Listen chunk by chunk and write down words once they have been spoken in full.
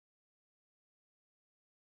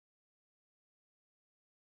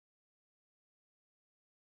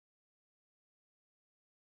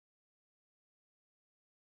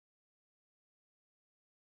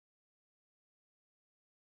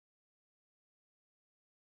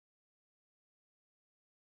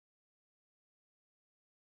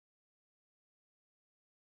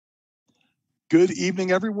Good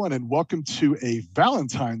evening, everyone, and welcome to a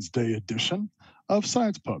Valentine's Day edition of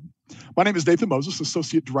SciPub. My name is Nathan Moses,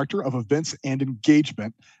 Associate Director of Events and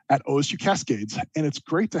Engagement at OSU-Cascades, and it's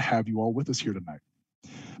great to have you all with us here tonight.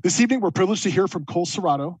 This evening, we're privileged to hear from Cole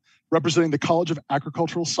Cerrato, representing the College of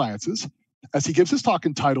Agricultural Sciences, as he gives his talk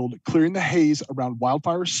entitled Clearing the Haze Around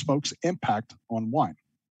Wildfire Smoke's Impact on Wine.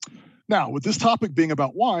 Now, with this topic being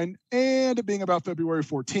about wine and it being about February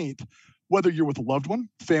 14th, whether you're with a loved one,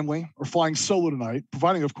 family, or flying solo tonight,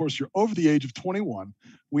 providing, of course, you're over the age of 21,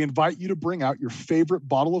 we invite you to bring out your favorite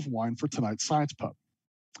bottle of wine for tonight's SciPub.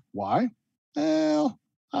 Why? Well,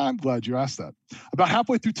 I'm glad you asked that. About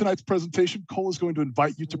halfway through tonight's presentation, Cole is going to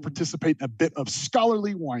invite you to participate in a bit of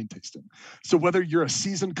scholarly wine tasting. So whether you're a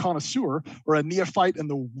seasoned connoisseur or a neophyte in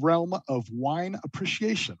the realm of wine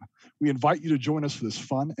appreciation, we invite you to join us for this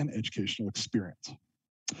fun and educational experience.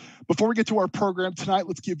 Before we get to our program tonight,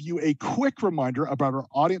 let's give you a quick reminder about our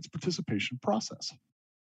audience participation process.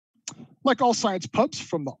 Like all science pubs,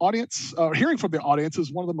 from the audience, hearing from the audience is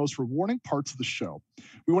one of the most rewarding parts of the show.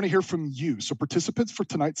 We want to hear from you, so participants for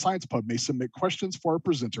tonight's Science Pub may submit questions for our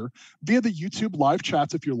presenter via the YouTube live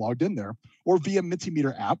chats if you're logged in there, or via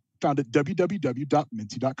Mentimeter app found at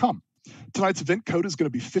www.menti.com. Tonight's event code is going to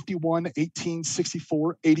be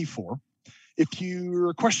 51186484. If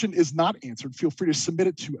your question is not answered, feel free to submit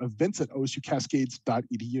it to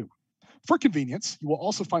events@osucascades.edu. For convenience, you will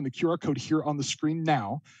also find the QR code here on the screen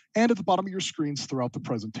now and at the bottom of your screens throughout the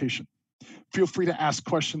presentation. Feel free to ask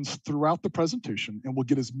questions throughout the presentation, and we'll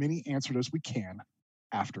get as many answered as we can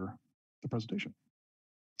after the presentation.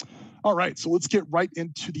 All right, so let's get right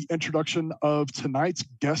into the introduction of tonight's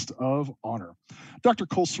guest of honor. Dr.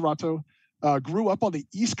 Cole Cerrato grew up on the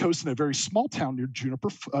East Coast in a very small town near Jupiter,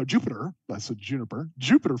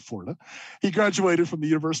 Florida. He graduated from the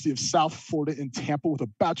University of South Florida in Tampa with a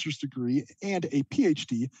bachelor's degree and a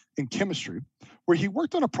Ph.D. in chemistry, where he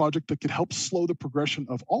worked on a project that could help slow the progression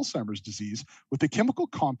of Alzheimer's disease with a chemical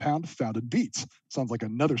compound found in beets. Sounds like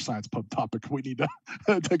another science pub topic we need to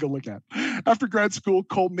take a look at. After grad school,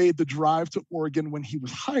 Cole made the drive to Oregon when he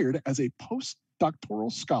was hired as a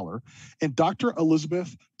postdoctoral scholar in Dr.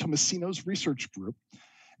 Elizabeth Tomasino's research group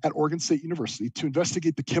at Oregon State University to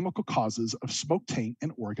investigate the chemical causes of smoke taint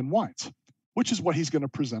in Oregon wines, which is what he's going to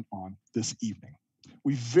present on this evening.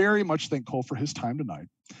 We very much thank Cole for his time tonight.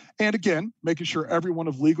 And again, making sure everyone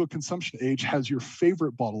of legal consumption age has your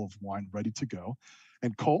favorite bottle of wine ready to go.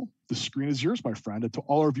 And Cole, the screen is yours, my friend. And to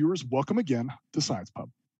all our viewers, welcome again to SciPub.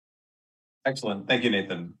 Excellent. Thank you,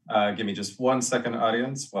 Nathan. Give me just 1 second,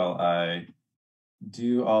 audience, while I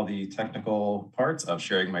do all the technical parts of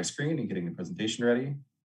sharing my screen and getting the presentation ready.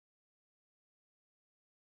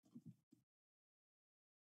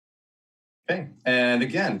 Okay, and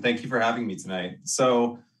again, thank you for having me tonight.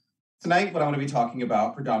 So tonight, what I'm going to be talking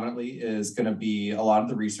about predominantly is going to be a lot of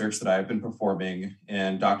the research that I've been performing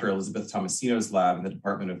in Dr. Elizabeth Tomasino's lab in the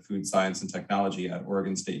Department of Food Science and Technology at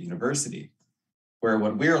Oregon State University, where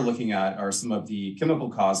what we're looking at are some of the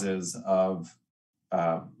chemical causes of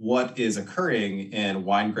what is occurring in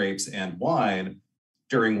wine grapes and wine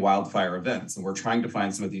during wildfire events. And we're trying to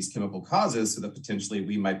find some of these chemical causes so that potentially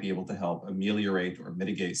we might be able to help ameliorate or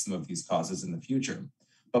mitigate some of these causes in the future.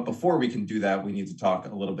 But before we can do that, we need to talk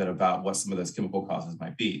a little bit about what some of those chemical causes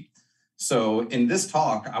might be. So in this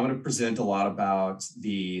talk, I'm going to present a lot about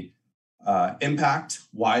the impact,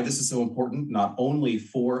 why this is so important, not only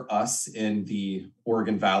for us in the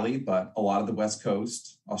Oregon Valley, but a lot of the West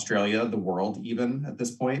Coast, Australia, the world even at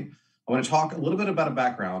this point. I want to talk a little bit about a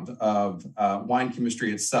background of wine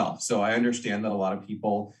chemistry itself. So I understand that a lot of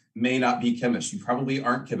people may not be chemists. You probably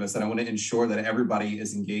aren't chemists, and I want to ensure that everybody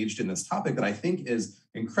is engaged in this topic that I think is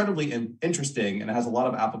incredibly interesting and has a lot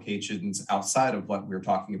of applications outside of what we're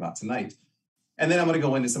talking about tonight. And then I'm going to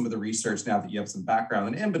go into some of the research now that you have some background.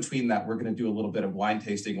 And in between that, we're going to do a little bit of wine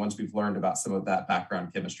tasting once we've learned about some of that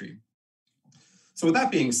background chemistry. So with that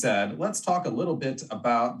being said, let's talk a little bit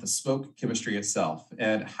about the smoke chemistry itself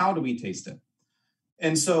and how do we taste it.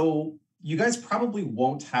 And so you guys probably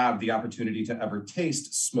won't have the opportunity to ever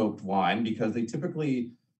taste smoked wine because they typically,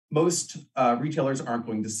 most retailers aren't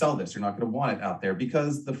going to sell this. You're not going to want it out there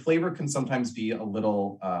because the flavor can sometimes be a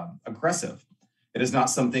little aggressive. It is not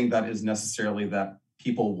something that is necessarily that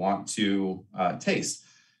people want to taste.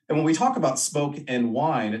 And when we talk about smoke and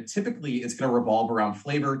wine, typically it's going to revolve around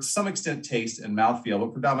flavor, to some extent taste and mouthfeel,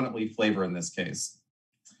 but predominantly flavor in this case.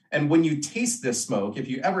 And when you taste this smoke, if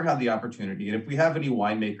you ever had the opportunity, and if we have any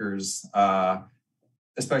winemakers,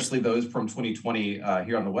 especially those from 2020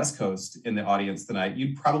 here on the West Coast in the audience tonight,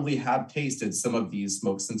 you'd probably have tasted some of these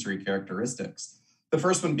smoke sensory characteristics. The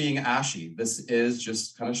first one being ashy. This is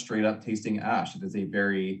just kind of straight up tasting ash. It is a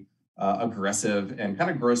very aggressive and kind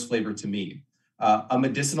of gross flavor to me. A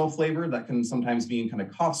medicinal flavor that can sometimes be kind of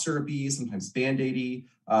cough syrupy, sometimes Band-Aidy.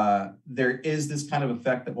 There is this kind of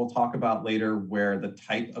effect that we'll talk about later where the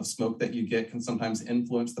type of smoke that you get can sometimes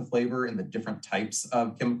influence the flavor and the different types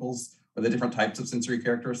of chemicals or the different types of sensory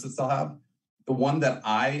characteristics they'll have. The one that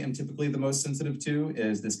I am typically the most sensitive to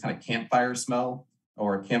is this kind of campfire smell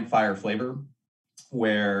or campfire flavor,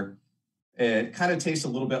 where it kind of tastes a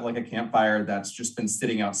little bit like a campfire that's just been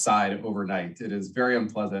sitting outside overnight. It is very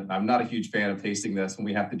unpleasant. I'm not a huge fan of tasting this when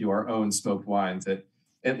we have to do our own smoked wines.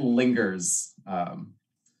 It lingers.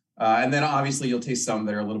 And then obviously you'll taste some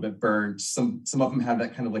that are a little bit burnt. Some of them have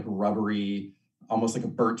that kind of like rubbery, almost like a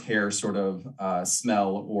burnt hair sort of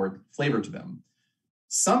smell or flavor to them.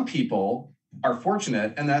 Some people are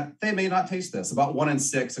fortunate and that they may not taste this. About 1 in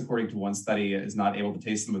 6, according to one study, is not able to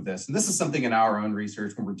taste some of this. And this is something in our own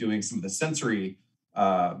research when we're doing some of the sensory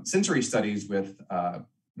studies with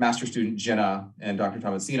master student Jenna and Dr.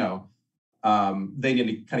 Tomasino. They need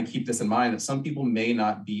to kind of keep this in mind that some people may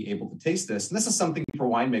not be able to taste this. And this is something for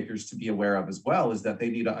winemakers to be aware of as well, is that they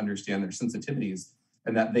need to understand their sensitivities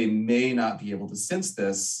and that they may not be able to sense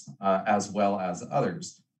this as well as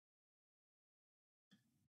others.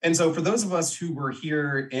 And so for those of us who were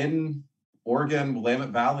here in Oregon, Willamette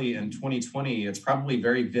Valley in 2020, it's probably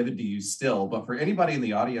very vivid to you still. But for anybody in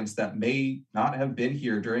the audience that may not have been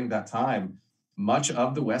here during that time, much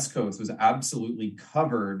of the West Coast was absolutely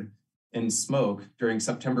covered in smoke during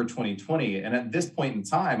September 2020. And at this point in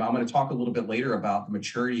time, I'm going to talk a little bit later about the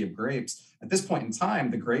maturity of grapes. At this point in time,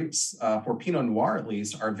 the grapes, for Pinot Noir at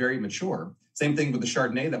least, are very mature. Same thing with the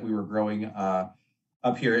Chardonnay that we were growing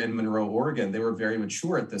up here in Monroe, Oregon. They were very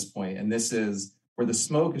mature at this point. And this is where the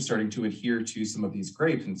smoke is starting to adhere to some of these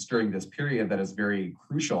grapes. And it's during this period that is very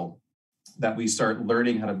crucial that we start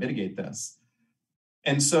learning how to mitigate this.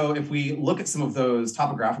 And so if we look at some of those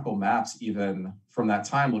topographical maps, even from that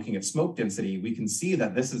time, looking at smoke density, we can see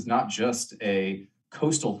that this is not just a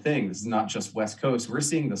coastal thing. This is not just West Coast. We're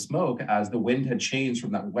seeing the smoke as the wind had changed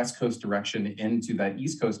from that West Coast direction into that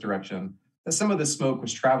East Coast direction, that some of the smoke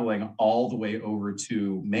was traveling all the way over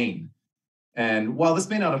to Maine. And while this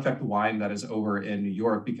may not affect the wine that is over in New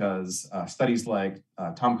York, because studies like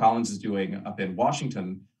Tom Collins is doing up in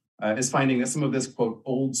Washington is finding that some of this, quote,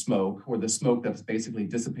 old smoke, or the smoke that's basically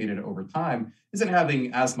dissipated over time, isn't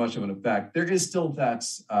having as much of an effect. There is still that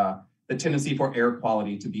the tendency for air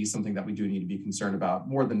quality to be something that we do need to be concerned about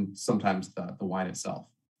more than sometimes the wine itself.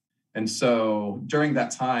 And so during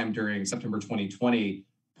that time, during September 2020,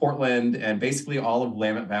 Portland and basically all of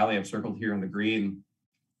Willamette Valley, I've circled here in the green,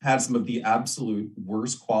 had some of the absolute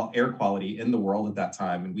worst air quality in the world at that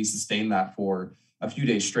time. And we sustained that for a few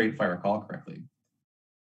days straight, if I recall correctly.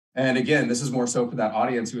 And again, this is more so for that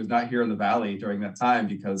audience who was not here in the Valley during that time,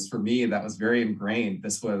 because for me, that was very ingrained.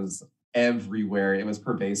 This was everywhere. It was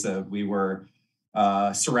pervasive. We were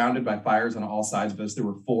surrounded by fires on all sides of us. There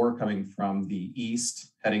were 4 coming from the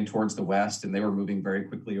east, heading towards the west, and they were moving very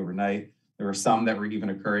quickly overnight. There were some that were even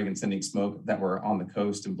occurring and sending smoke that were on the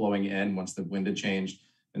coast and blowing in once the wind had changed.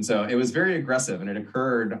 And so it was very aggressive, and it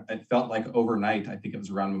occurred, it felt like overnight. I think it was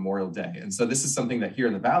around Memorial Day. And so this is something that here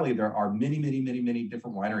in the Valley, there are many, many, many, many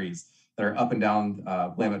different wineries that are up and down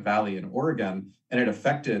Willamette Valley in Oregon. And it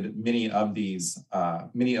affected many of these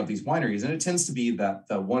wineries. And it tends to be that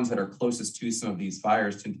the ones that are closest to some of these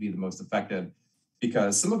fires tend to be the most affected,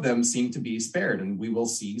 because some of them seem to be spared. And we will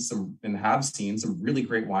see some, and have seen some really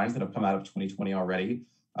great wines that have come out of 2020 already.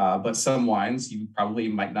 But some wines you probably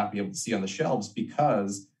might not be able to see on the shelves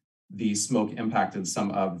because the smoke impacted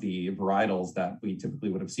some of the varietals that we typically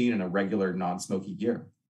would have seen in a regular non-smoky year.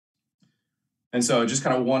 And so just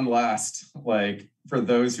kind of one last, like, for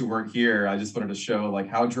those who weren't here, I just wanted to show like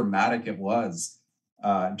how dramatic it was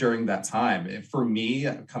during that time. For me,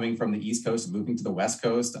 coming from the East Coast and moving to the West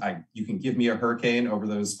Coast, you can give me a hurricane over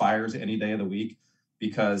those fires any day of the week,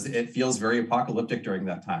 because it feels very apocalyptic during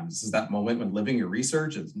that time. This is that moment when living your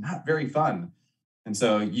research is not very fun. And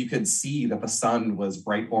so you could see that the sun was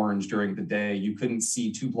bright orange during the day. You couldn't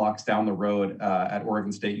see 2 blocks down the road at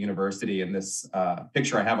Oregon State University. And this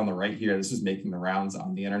picture I have on the right here, this is making the rounds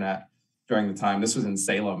on the internet during the time. This was in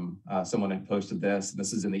Salem. Someone had posted this. And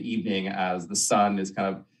this is in the evening as the sun is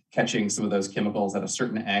kind of catching some of those chemicals at a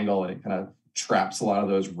certain angle, and it kind of traps a lot of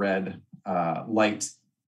those red light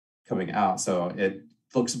coming out. So it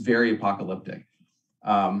looks very apocalyptic.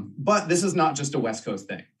 But this is not just a West Coast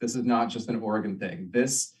thing. This is not just an Oregon thing.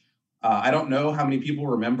 This, I don't know how many people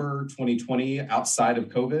remember 2020 outside of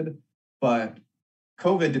COVID, but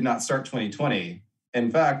COVID did not start 2020.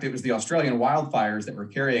 In fact, it was the Australian wildfires that were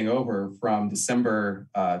carrying over from December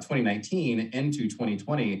 2019 into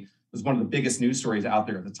 2020 was one of the biggest news stories out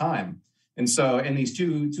there at the time. And so in these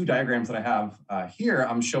two diagrams that I have here,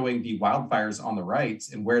 I'm showing the wildfires on the right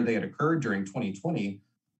and where they had occurred during 2020.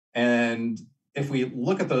 And if we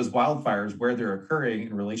look at those wildfires, where they're occurring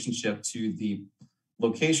in relationship to the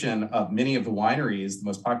location of many of the wineries, the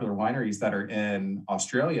most popular wineries that are in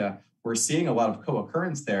Australia, we're seeing a lot of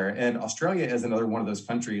co-occurrence there. And Australia is another one of those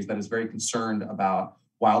countries that is very concerned about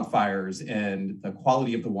wildfires and the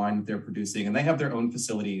quality of the wine that they're producing. And they have their own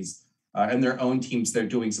facilities and their own teams. They're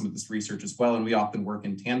doing some of this research as well. And we often work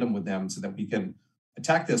in tandem with them so that we can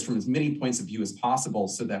attack this from as many points of view as possible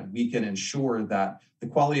so that we can ensure that the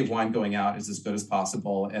quality of wine going out is as good as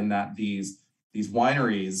possible and that these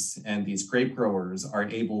wineries and these grape growers are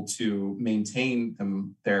able to maintain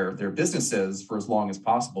their businesses for as long as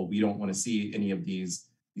possible. We don't want to see any of these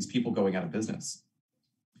people going out of business.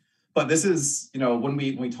 But this is, when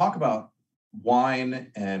we talk about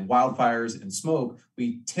wine and wildfires and smoke,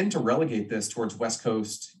 we tend to relegate this towards West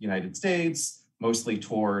Coast United States, mostly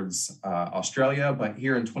towards Australia. But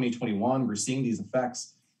here in 2021, we're seeing these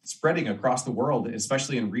effects spreading across the world,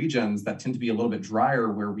 especially in regions that tend to be a little bit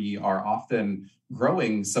drier, where we are often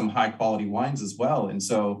growing some high quality wines as well. And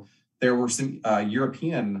so there were some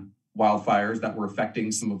European wildfires that were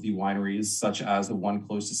affecting some of the wineries, such as the one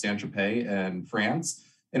close to Saint-Tropez in France.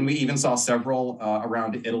 And we even saw several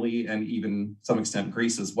around Italy and even some extent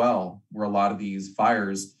Greece as well, where a lot of these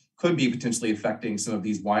fires could be potentially affecting some of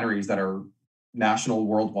these wineries that are national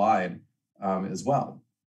worldwide as well.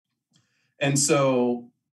 And so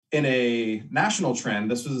in a national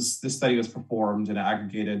trend, this study was performed and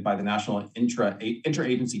aggregated by the National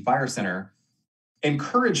Interagency Fire Center.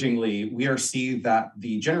 Encouragingly, we are seeing that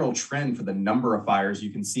the general trend for the number of fires you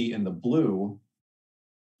can see in the blue,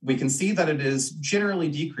 we can see that it is generally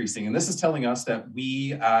decreasing. And this is telling us that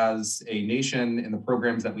we as a nation in the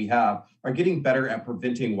programs that we have are getting better at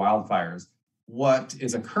preventing wildfires. What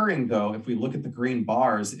is occurring, though, if we look at the green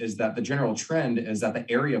bars, is that the general trend is that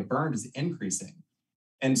the area burned is increasing.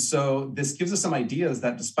 And so this gives us some ideas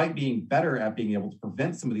that despite being better at being able to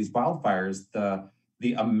prevent some of these wildfires,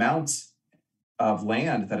 the amount of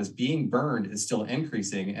land that is being burned is still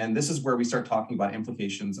increasing. And this is where we start talking about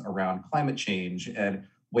implications around climate change and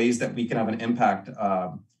ways that we can have an impact.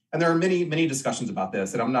 And there are many, many discussions about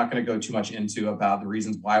this, and I'm not going to go too much into about the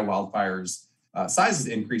reasons why wildfires size is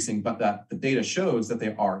increasing, but that the data shows that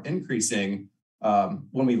they are increasing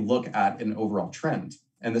when we look at an overall trend.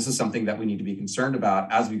 And this is something that we need to be concerned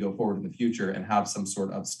about as we go forward in the future and have some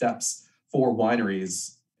sort of steps for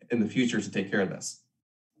wineries in the future to take care of this.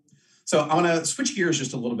 So I'm going to switch gears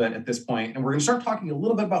just a little bit at this point, and we're going to start talking a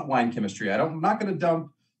little bit about wine chemistry. I'm not going to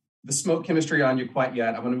dump the smoke chemistry on you quite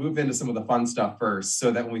yet. I'm going to move into some of the fun stuff first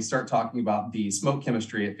so that when we start talking about the smoke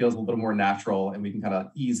chemistry, it feels a little more natural and we can kind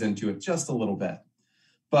of ease into it just a little bit.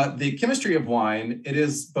 But the chemistry of wine, it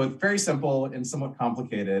is both very simple and somewhat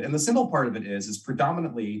complicated. And the simple part of it is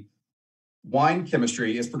predominantly wine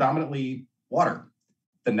chemistry is predominantly water.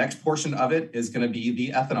 The next portion of it is going to be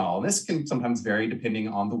the ethanol. And this can sometimes vary depending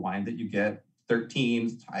on the wine that you get, 13,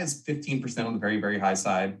 as high as 15% on the very, very high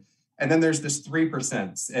side. And then there's this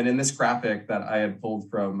 3%. And in this graphic that I had pulled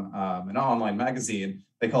from an online magazine,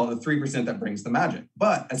 they call it the 3% that brings the magic.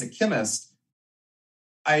 But as a chemist,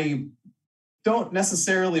 I don't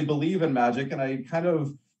necessarily believe in magic, and I kind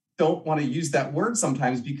of don't want to use that word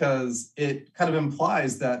sometimes because it kind of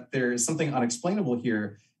implies that there is something unexplainable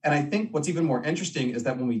here. And I think what's even more interesting is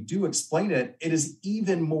that when we do explain it, it is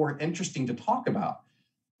even more interesting to talk about.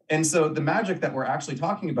 And so the magic that we're actually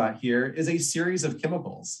talking about here is a series of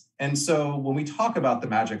chemicals. And so when we talk about the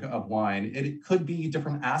magic of wine, it could be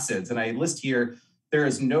different acids. And I list here, there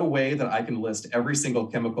is no way that I can list every single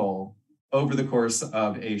chemical over the course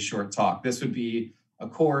of a short talk. This would be a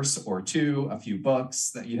course or two, a few books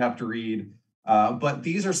that you'd have to read. But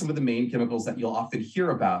these are some of the main chemicals that you'll often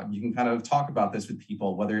hear about. You can kind of talk about this with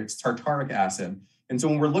people, whether it's tartaric acid. And so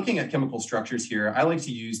when we're looking at chemical structures here, I like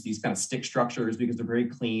to use these kind of stick structures because they're very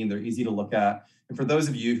clean, they're easy to look at. And for those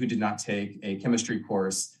of you who did not take a chemistry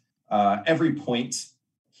course, every point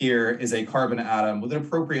here is a carbon atom with an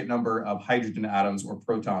appropriate number of hydrogen atoms or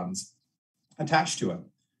protons attached to it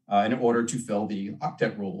in order to fill the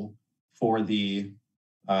octet rule for the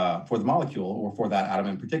molecule or for that atom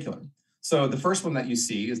in particular. So the first one that you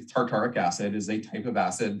see is tartaric acid, is a type of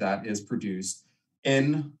acid that is produced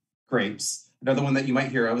in grapes. Another one that you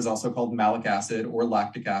might hear of is also called malic acid or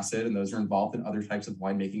lactic acid, and those are involved in other types of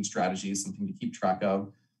winemaking strategies, something to keep track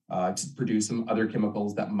of to produce some other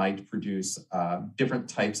chemicals that might produce different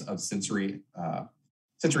types of sensory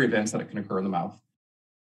events that can occur in the mouth.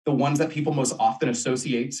 The ones that people most often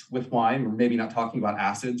associate with wine, we're maybe not talking about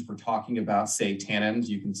acids, we're talking about, say, tannins.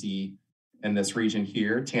 You can see in this region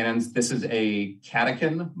here, tannins, this is a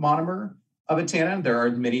catechin monomer of a tannin. There are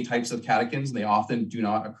many types of catechins, and they often do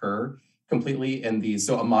not occur completely in these.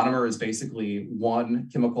 So a monomer is basically one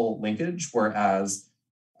chemical linkage, whereas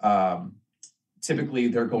typically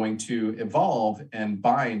they're going to evolve and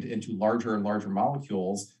bind into larger and larger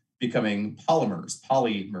molecules, becoming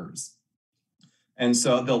polymers. And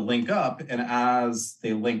so they'll link up, and as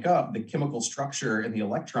they link up, the chemical structure and the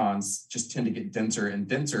electrons just tend to get denser and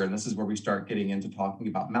denser. And this is where we start getting into talking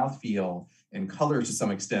about mouthfeel and color to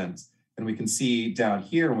some extent. And we can see down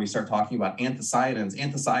here when we start talking about anthocyanins.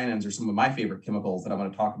 Anthocyanins are some of my favorite chemicals that I'm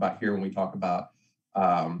going to talk about here when we talk about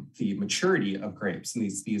the maturity of grapes. And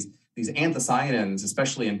these anthocyanins,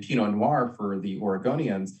 especially in Pinot Noir for the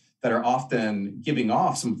Oregonians, that are often giving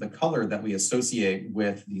off some of the color that we associate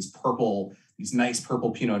with these nice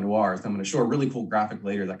purple Pinot Noirs. I'm going to show a really cool graphic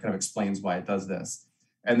later that kind of explains why it does this.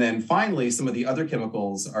 And then finally, some of the other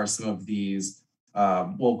chemicals are some of these,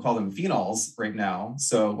 we'll call them phenols right now.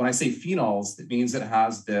 So when I say phenols, it means it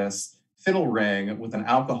has this phenyl ring with an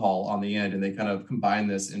alcohol on the end, and they kind of combine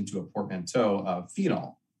this into a portmanteau of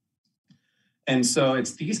phenol. And so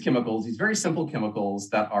it's these chemicals, these very simple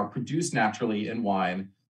chemicals that are produced naturally in wine.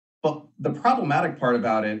 But the problematic part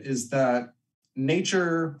about it is that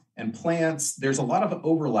nature and plants, there's a lot of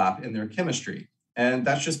overlap in their chemistry. And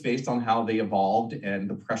that's just based on how they evolved and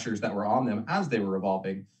the pressures that were on them as they were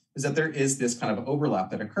evolving, is that there is this kind of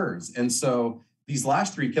overlap that occurs. And so these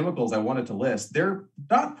last three chemicals I wanted to list, they're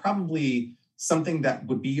not probably something that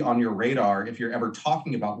would be on your radar if you're ever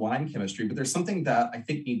talking about wine chemistry, but there's something that I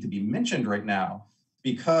think need to be mentioned right now,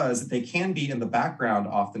 because they can be in the background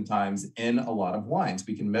oftentimes in a lot of wines.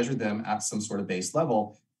 We can measure them at some sort of base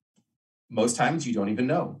level. Most times you don't even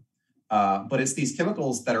know. But it's these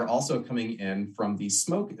chemicals that are also coming in from the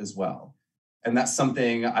smoke as well. And that's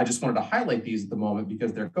something I just wanted to highlight these at the moment,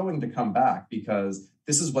 because they're going to come back, because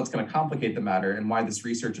this is what's going to complicate the matter. And why this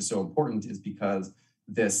research is so important is because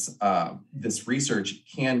this research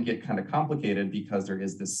can get kind of complicated because there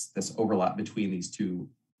is this overlap between these two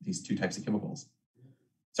types of chemicals.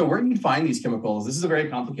 So where do you find these chemicals? This is a very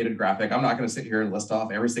complicated graphic. I'm not going to sit here and list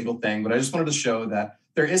off every single thing, but I just wanted to show that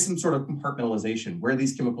there is some sort of compartmentalization where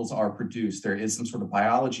these chemicals are produced. There is some sort of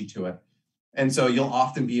biology to it. And so you'll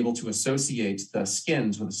often be able to associate the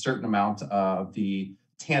skins with a certain amount of the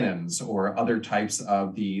tannins or other types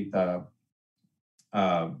of the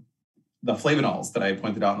flavonols that I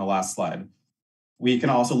pointed out in the last slide. We can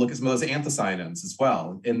also look at some of those anthocyanins as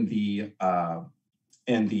well. In the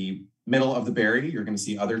middle of the berry, you're going to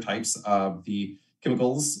see other types of the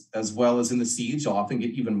chemicals, as well as in the seeds. You'll often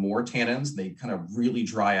get even more tannins. They kind of really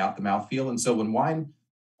dry out the mouthfeel. And so when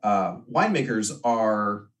winemakers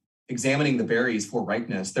are examining the berries for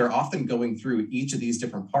ripeness, they're often going through each of these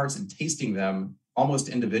different parts and tasting them almost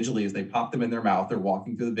individually as they pop them in their mouth. They're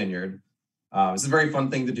walking through the vineyard. This is a very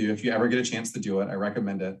fun thing to do. If you ever get a chance to do it, I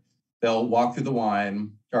recommend it. They'll walk through the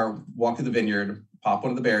wine or walk through the vineyard, pop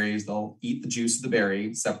one of the berries. They'll eat the juice of the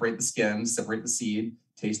berry, separate the skin, separate the seed,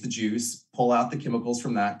 taste the juice, pull out the chemicals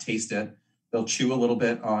from that, taste it. They'll chew a little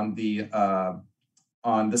bit on the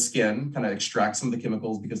skin, kind of extract some of the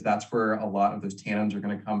chemicals, because that's where a lot of those tannins are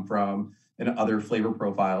going to come from and other flavor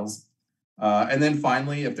profiles. And then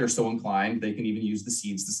finally, if they're so inclined, they can even use the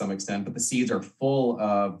seeds to some extent, but the seeds are full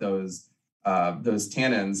of those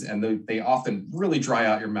tannins, and they often really dry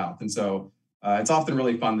out your mouth. And so it's often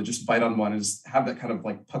really fun to just bite on one and just have that kind of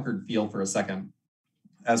like puckered feel for a second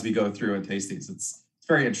as we go through and taste these. It's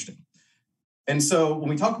very interesting. And so when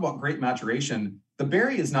we talk about grape maturation, the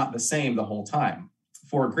berry is not the same the whole time.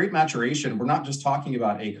 For grape maturation, we're not just talking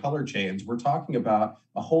about a color change, we're talking about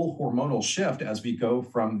a whole hormonal shift as we go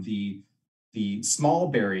from the small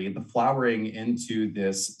berry, the flowering, into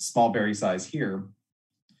this small berry size here.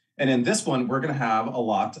 And in this one, we're going to have a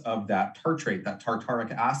lot of that tartrate, that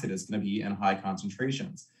tartaric acid is going to be in high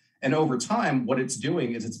concentrations. And over time, what it's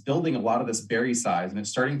doing is it's building a lot of this berry size, and it's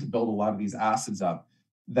starting to build a lot of these acids up,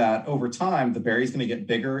 that over time, the berry is going to get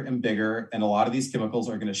bigger and bigger. And a lot of these chemicals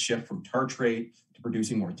are going to shift from tartrate to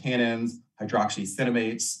producing more tannins,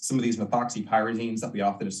 hydroxycinamates, some of these methoxypyrazines that we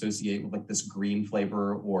often associate with like this green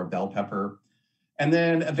flavor or bell pepper. And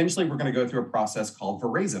then eventually we're going to go through a process called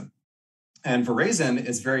veraison. And veraison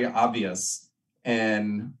is very obvious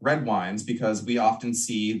in red wines because we often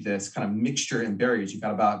see this kind of mixture in berries. You've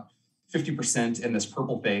got about 50% in this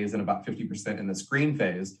purple phase and about 50% in this green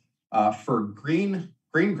phase. For green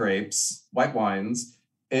grapes, white wines,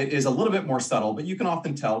 it is a little bit more subtle, but you can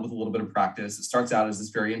often tell with a little bit of practice. It starts out as this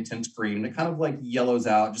very intense green, and it kind of like yellows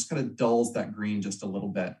out, just kind of dulls that green just a little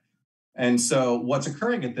bit. And so what's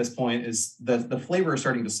occurring at this point is the flavor is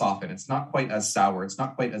starting to soften. It's not quite as sour. It's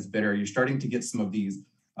not quite as bitter. You're starting to get some of these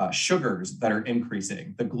sugars that are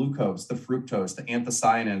increasing, the glucose, the fructose, the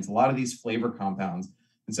anthocyanins, a lot of these flavor compounds.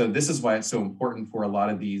 And so this is why it's so important for a lot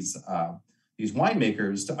of these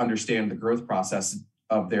winemakers to understand the growth process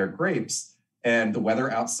of their grapes and the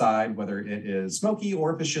weather outside, whether it is smoky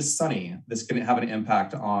or if it's just sunny. This can have an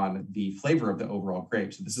impact on the flavor of the overall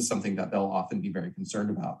grape. So this is something that they'll often be very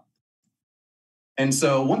concerned about. And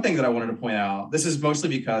so one thing that I wanted to point out, this is mostly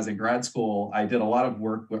because in grad school, I did a lot of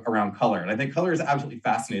work around color. And I think color is absolutely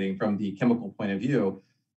fascinating from the chemical point of view.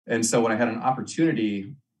 And so when I had an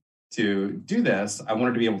opportunity to do this, I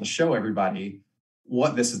wanted to be able to show everybody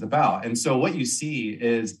what this is about. And so what you see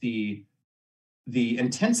is the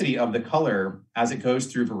intensity of the color as it goes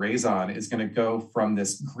through veraison is going to go from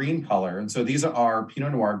this green color. And so these are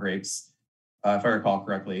Pinot Noir grapes, if I recall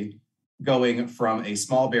correctly, going from a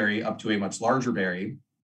small berry up to a much larger berry.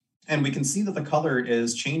 And we can see that the color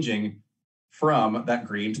is changing from that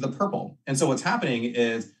green to the purple. And so what's happening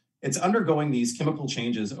is it's undergoing these chemical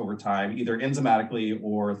changes over time, either enzymatically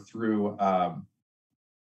or through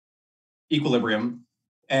equilibrium.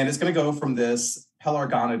 And it's going to go from this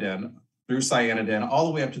pelargonidin through cyanidin, all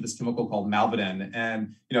the way up to this chemical called malvidin.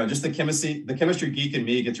 And just the chemistry geek in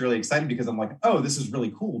me gets really excited because I'm like, oh, this is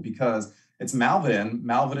really cool because it's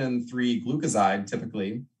malvidin 3 glucoside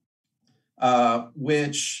typically,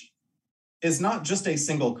 which is not just a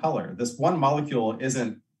single color. This one molecule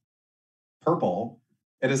isn't purple.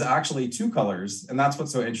 It is actually two colors, and that's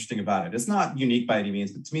what's so interesting about it. It's not unique by any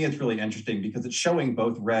means, but to me, it's really interesting because it's showing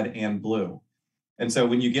both red and blue. And so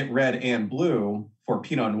when you get red and blue for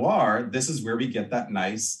Pinot Noir, this is where we get that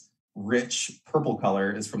nice, rich purple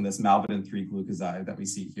color is from this malvidin 3 glucoside that we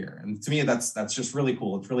see here. And to me, that's just really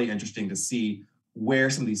cool. It's really interesting to see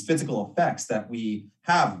where some of these physical effects that we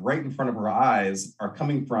have right in front of our eyes are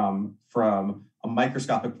coming from a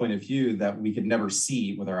microscopic point of view that we could never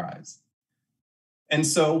see with our eyes. And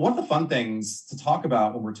so one of the fun things to talk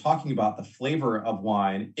about when we're talking about the flavor of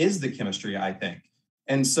wine is the chemistry, I think.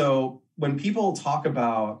 And so when people talk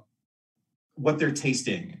about what they're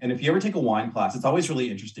tasting, and if you ever take a wine class, it's always really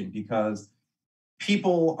interesting because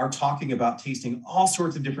people are talking about tasting all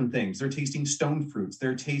sorts of different things. They're tasting stone fruits,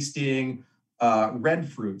 they're tasting red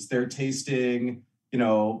fruits, they're tasting,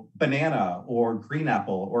 banana or green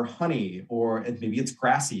apple or honey, or maybe it's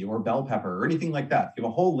grassy or bell pepper or anything like that. You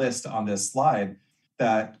have a whole list on this slide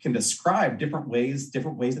that can describe different ways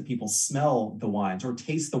that people smell the wines or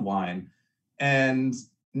taste the wine. And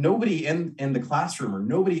nobody in the classroom or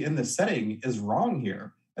nobody in the setting is wrong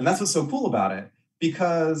here. And that's what's so cool about it,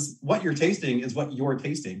 because what you're tasting is what you're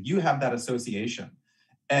tasting. You have that association.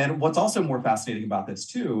 And what's also more fascinating about this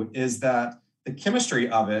too is that the chemistry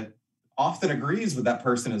of it often agrees with that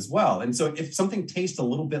person as well. And so if something tastes a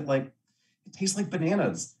little bit like, it tastes like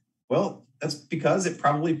bananas, well, that's because it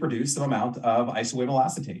probably produced some amount of isoamyl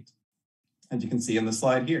acetate, as you can see in the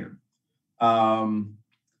slide here.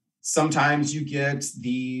 Sometimes you get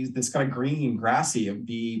this kind of green, grassy, it would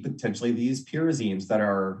be potentially these pyrazines that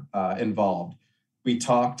are involved. We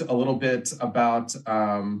talked a little bit about,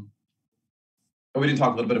 we didn't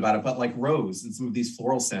talk a little bit about it, but like rose and some of these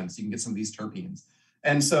floral scents, you can get some of these terpenes.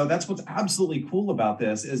 And so that's what's absolutely cool about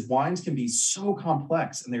this is wines can be so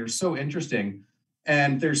complex and they're so interesting.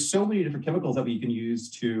 And there's so many different chemicals that we can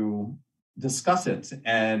use to discuss it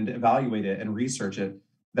and evaluate it and research it,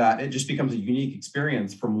 that it just becomes a unique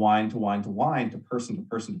experience from wine to wine to wine to person to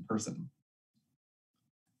person to person.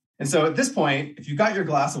 And so at this point, if you've got your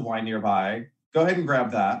glass of wine nearby, go ahead and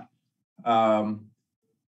grab that.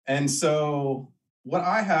 And so what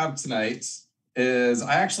I have tonight is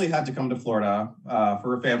I actually had to come to Florida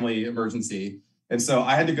for a family emergency. And so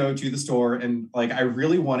I had to go to the store and I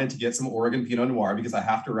really wanted to get some Oregon Pinot Noir because I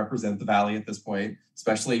have to represent the Valley at this point,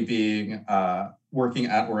 especially being working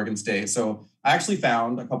at Oregon State. So I actually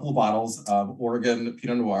found a couple of bottles of Oregon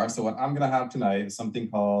Pinot Noir. So what I'm going to have tonight is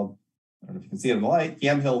something called, I don't know if you can see it in the light,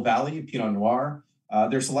 Yamhill Valley Pinot Noir.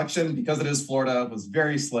 Their selection, because it is Florida, was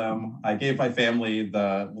very slim. I gave my family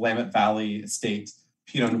the Willamette Valley Estate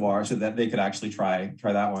Pinot Noir so that they could actually try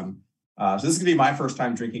that one. So this is going to be my first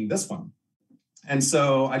time drinking this one. And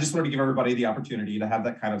so I just wanted to give everybody the opportunity to have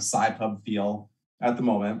that kind of SciPub feel at the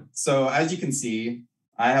moment. So as you can see,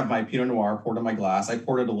 I have my Pinot Noir poured in my glass. I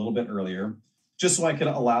poured it a little bit earlier, just so I could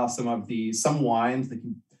allow some wines that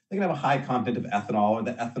they can have a high content of ethanol, or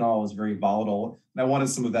the ethanol is very volatile. And I wanted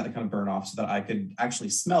some of that to kind of burn off so that I could actually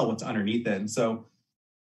smell what's underneath it. And so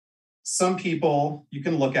some people, you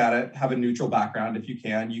can look at it, have a neutral background if you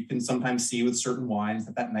can. You can sometimes see with certain wines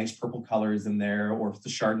that nice purple color is in there, or if it's a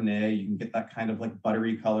Chardonnay, you can get that kind of like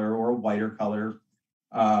buttery color or a whiter color.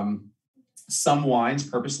 Some wines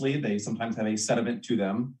purposely, they sometimes have a sediment to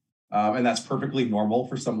them, and that's perfectly normal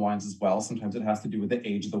for some wines as well. Sometimes it has to do with the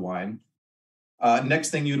age of the wine. Next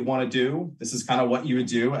thing you'd want to do, this is kind of what you would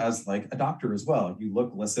do as like a doctor as well. You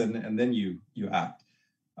look, listen, and then you act.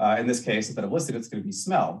 In this case, instead of listen, it's going to be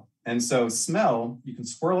smell. And so smell, you can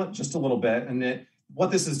swirl it just a little bit. And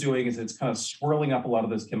what this is doing is it's kind of swirling up a lot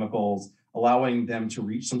of those chemicals, allowing them to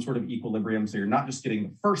reach some sort of equilibrium. So you're not just getting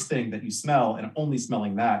the first thing that you smell and only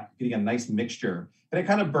smelling that, getting a nice mixture. And it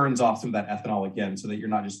kind of burns off some of that ethanol again, so that you're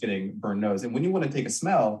not just getting burned nose. And when you want to take a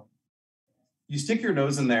smell, you stick your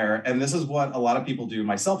nose in there. And this is what a lot of people do,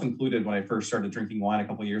 myself included, when I first started drinking wine a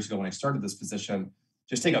couple of years ago, when I started this position,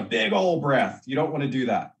 just take a big old breath. You don't want to do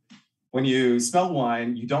that. When you smell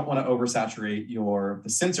wine, you don't want to oversaturate the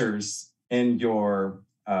sensors in your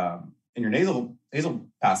nasal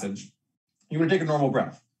passage. You want to take a normal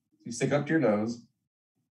breath. You stick up to your nose,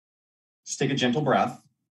 just take a gentle breath,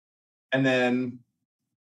 and then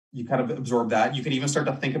you kind of absorb that. You can even start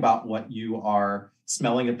to think about what you are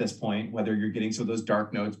smelling at this point, whether you're getting some of those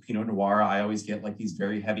dark notes, Pinot Noir. I always get like these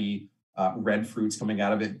very heavy red fruits coming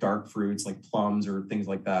out of it, dark fruits like plums or things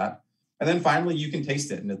like that. And then finally, you can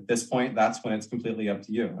taste it. And at this point, that's when it's completely up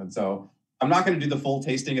to you. And so I'm not going to do the full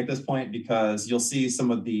tasting at this point, because you'll see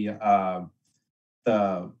some of the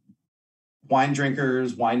wine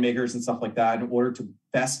drinkers, winemakers, and stuff like that, in order to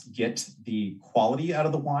best get the quality out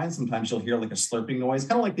of the wine. Sometimes you'll hear like a slurping noise,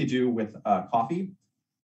 kind of like they do with coffee,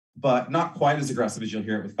 but not quite as aggressive as you'll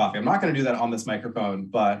hear it with coffee. I'm not going to do that on this microphone,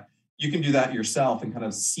 but you can do that yourself and kind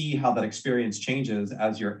of see how that experience changes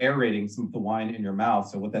as you're aerating some of the wine in your mouth.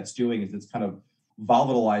 So what that's doing is it's kind of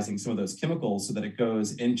volatilizing some of those chemicals so that it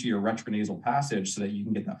goes into your retronasal passage so that you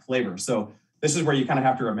can get that flavor. So this is where you kind of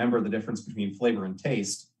have to remember the difference between flavor and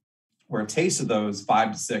taste, where a taste of those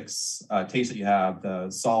 5 to 6 tastes that you have, the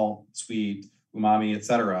salt, sweet, umami, et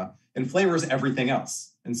cetera, and flavor is everything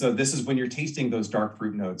else. And so this is when you're tasting those dark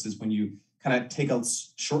fruit notes, is when you kind of take a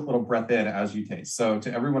short little breath in as you taste. So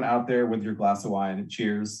to everyone out there with your glass of wine,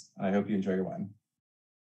 cheers. And I hope you enjoy your wine.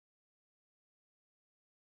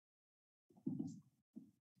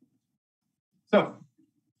 So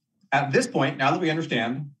at this point, now that we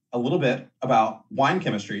understand a little bit about wine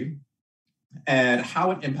chemistry and how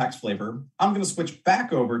it impacts flavor, I'm going to switch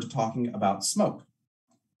back over to talking about smoke.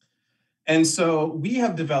 And so we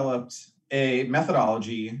have developed a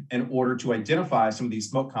methodology in order to identify some of these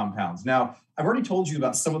smoke compounds. Now, I've already told you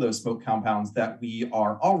about some of those smoke compounds that we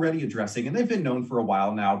are already addressing, and they've been known for a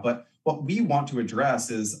while now, but what we want to address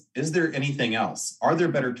is there anything else? Are there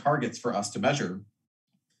better targets for us to measure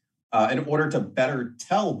in order to better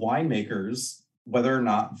tell winemakers whether or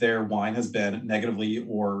not their wine has been negatively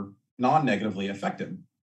or non-negatively affected?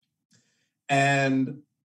 And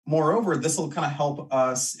moreover, this will kind of help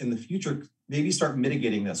us in the future maybe start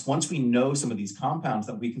mitigating this. Once we know some of these compounds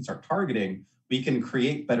that we can start targeting, we can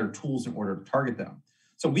create better tools in order to target them.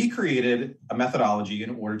 So we created a methodology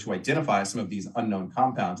in order to identify some of these unknown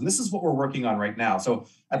compounds. And this is what we're working on right now. So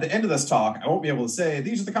at the end of this talk, I won't be able to say,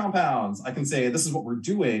 these are the compounds. I can say, this is what we're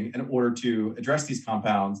doing in order to address these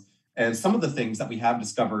compounds and some of the things that we have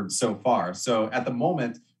discovered so far. So at the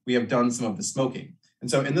moment, we have done some of the smoking.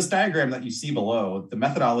 And so in this diagram that you see below, the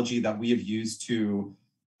methodology that we have used to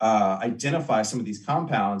identify some of these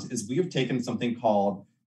compounds is we have taken something called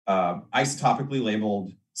isotopically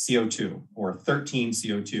labeled CO2 or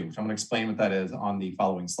 13CO2, which I'm going to explain what that is on the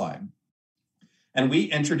following slide. And we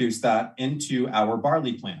introduced that into our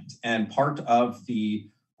barley plant. And part of the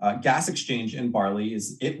gas exchange in barley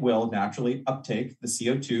is it will naturally uptake the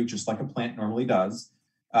CO2 just like a plant normally does.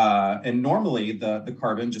 And normally the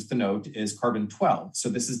carbon, just to note, is carbon 12. So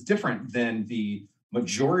this is different than the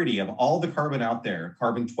majority of all the carbon out there,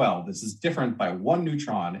 carbon 12. This is different by 1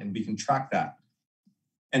 neutron, and we can track that.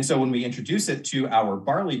 And so when we introduce it to our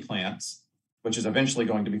barley plants, which is eventually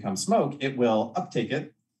going to become smoke, it will uptake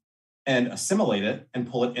it and assimilate it and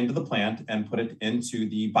pull it into the plant and put it into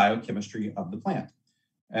the biochemistry of the plant,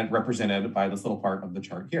 and represented by this little part of the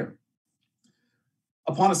chart here.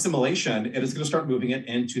 Upon assimilation, it is going to start moving it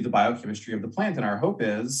into the biochemistry of the plant. And our hope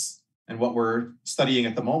is, and what we're studying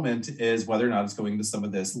at the moment, is whether or not it's going to some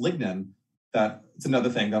of this lignin. It's another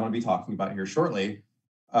thing that I'm going to be talking about here shortly,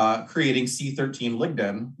 creating C13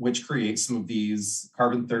 lignin, which creates some of these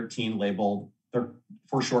carbon 13 labeled,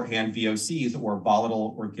 for shorthand, VOCs, or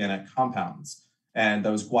volatile organic compounds. And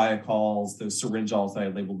those guaiacols, those syringols that I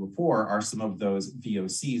labeled before, are some of those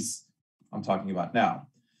VOCs I'm talking about now.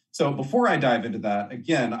 So before I dive into that,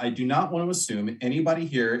 again, I do not want to assume anybody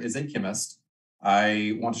here is a chemist.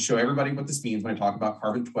 I want to show everybody what this means when I talk about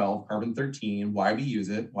carbon-12, carbon-13, why we use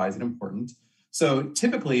it, why is it important. So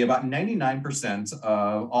typically about 99%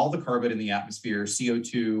 of all the carbon in the atmosphere,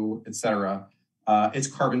 CO2, et cetera, it's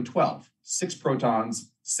carbon-12, 6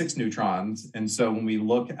 protons, 6 neutrons. And so when we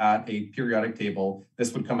look at a periodic table,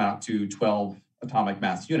 this would come out to 12 atomic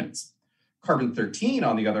mass units. Carbon-13,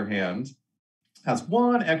 on the other hand, has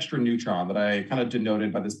 1 extra neutron that I kind of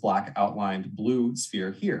denoted by this black outlined blue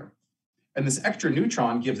sphere here. And this extra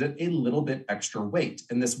neutron gives it a little bit extra weight.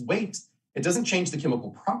 And this weight, it doesn't change the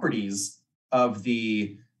chemical properties of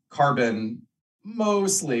the carbon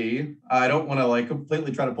mostly. I don't want to like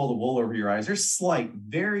completely try to pull the wool over your eyes. There's slight,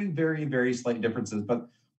 very, very, very slight differences. But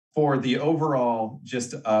for the overall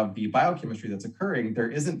gist of the biochemistry that's occurring, there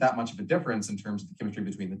isn't that much of a difference in terms of the chemistry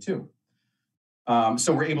between the two.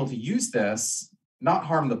 So we're able to use this, not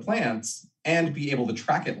harm the plants, and be able to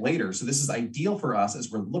track it later. So this is ideal for us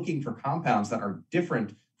as we're looking for compounds that are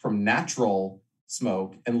different from natural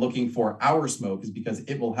smoke, and looking for our smoke is because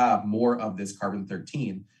it will have more of this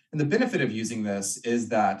carbon-13. And the benefit of using this is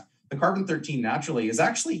that the carbon-13 naturally is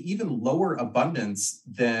actually even lower abundance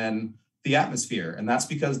than the atmosphere. And that's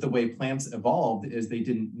because the way plants evolved is they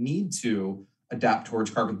didn't need to adapt towards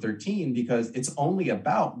carbon-13 because it's only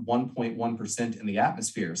about 1.1% in the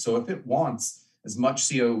atmosphere. So if it wants as much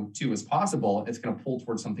CO2 as possible, it's going to pull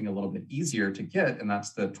towards something a little bit easier to get, and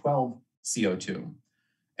that's the 12 CO2.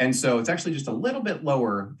 And so it's actually just a little bit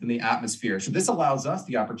lower than the atmosphere. So this allows us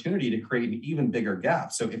the opportunity to create an even bigger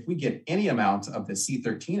gap. So if we get any amount of the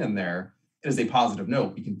C13 in there, it is a positive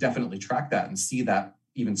note. We can definitely track that and see that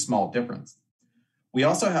even small difference. We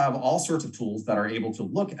also have all sorts of tools that are able to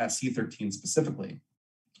look at C13 specifically,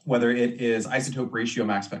 whether it is isotope ratio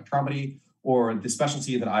mass spectrometry, or the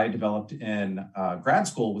specialty that I developed in grad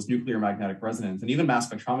school was nuclear magnetic resonance, and even mass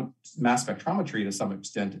spectrometry to some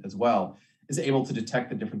extent as well, is able to detect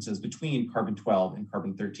the differences between carbon-12 and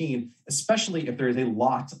carbon-13, especially if there is a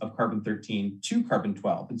lot of carbon-13 to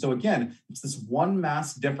carbon-12. And so again, it's this one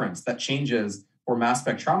mass difference that changes for mass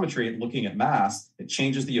spectrometry, looking at mass, it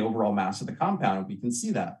changes the overall mass of the compound, and we can see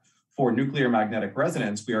that. For nuclear magnetic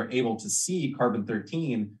resonance, we are able to see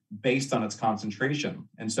carbon-13 based on its concentration.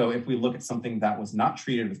 And so if we look at something that was not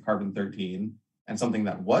treated with carbon-13 and something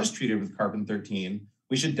that was treated with carbon-13,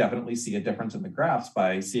 we should definitely see a difference in the graphs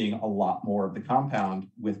by seeing a lot more of the compound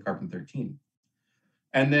with carbon-13.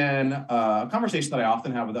 And then a conversation that I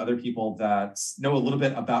often have with other people that know a little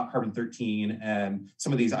bit about carbon-13 and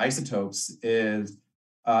some of these isotopes is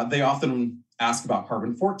they often ask about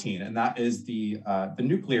carbon-14, and that is the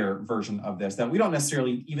nuclear version of this that we don't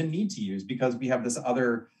necessarily even need to use because we have this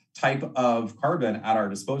other type of carbon at our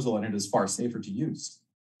disposal, and it is far safer to use.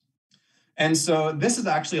 And so this is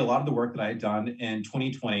actually a lot of the work that I had done in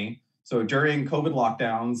 2020. So during COVID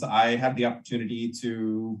lockdowns, I had the opportunity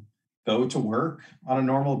to go to work on a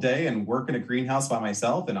normal day and work in a greenhouse by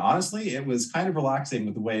myself. And honestly, it was kind of relaxing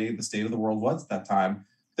with the way the state of the world was at that time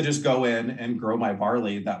to just go in and grow my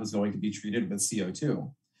barley that was going to be treated with CO2.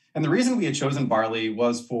 And the reason we had chosen barley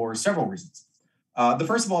was for several reasons. The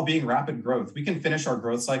first of all being rapid growth. We can finish our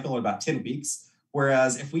growth cycle in about 10 weeks,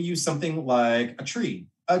 whereas if we use something like a tree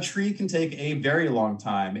can take a very long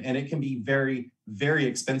time and it can be very, very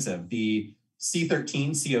expensive. The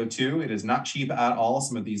C13 CO2, it is not cheap at all.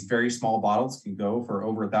 Some of these very small bottles can go for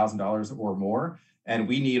over $1,000 or more. And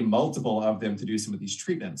we need multiple of them to do some of these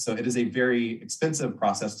treatments. So it is a very expensive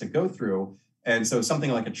process to go through. And so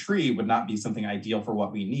something like a tree would not be something ideal for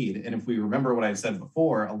what we need. And if we remember what I said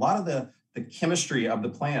before, a lot of the chemistry of the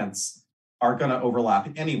plants are going to overlap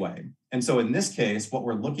anyway. And so in this case, what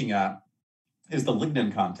we're looking at is the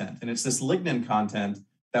lignin content. And it's this lignin content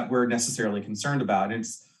that we're necessarily concerned about. And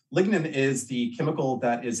lignin is the chemical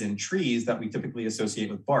that is in trees that we typically associate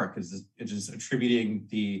with bark, because it is attributing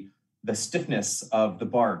the stiffness of the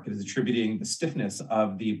bark. It is attributing the stiffness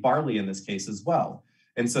of the barley in this case as well.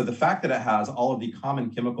 And so the fact that it has all of the common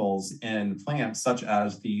chemicals in plants, such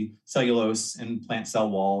as the cellulose in plant cell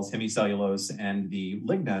walls, hemicellulose, and the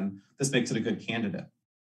lignin, this makes it a good candidate,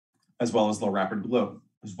 as well as the rapid growth.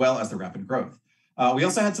 We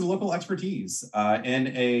also had some local expertise in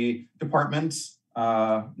a department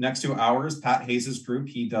next to ours, Pat Haze's group.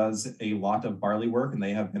 He does a lot of barley work, and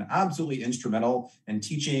they have been absolutely instrumental in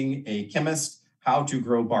teaching a chemist how to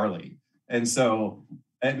grow barley. And so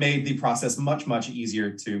it made the process much, much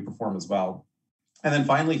easier to perform as well. And then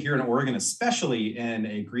finally, here in Oregon, especially in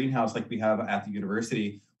a greenhouse like we have at the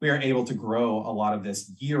university, we are able to grow a lot of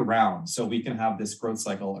this year round. So we can have this growth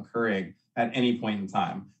cycle occurring at any point in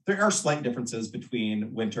time. There are slight differences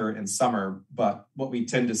between winter and summer, but what we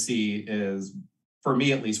tend to see is, for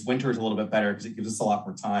me at least, winter is a little bit better because it gives us a lot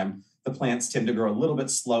more time. The plants tend to grow a little bit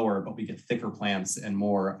slower, but we get thicker plants and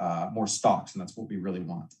more stalks, and that's what we really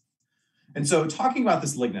want. And so talking about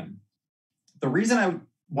this lignin, the reason I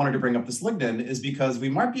wanted to bring up this lignin is because we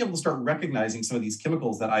might be able to start recognizing some of these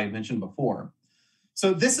chemicals that I mentioned before.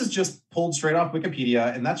 So this is just pulled straight off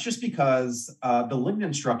Wikipedia, and that's just because the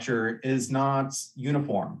lignin structure is not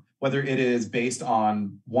uniform, whether it is based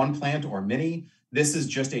on one plant or many. This is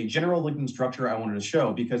just a general lignin structure I wanted to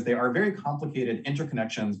show because they are very complicated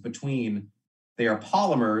interconnections between, they are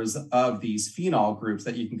polymers of these phenol groups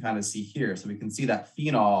that you can kind of see here. So we can see that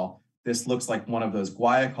phenol, this looks like one of those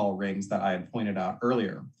guaiacol rings that I had pointed out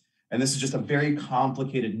earlier. And this is just a very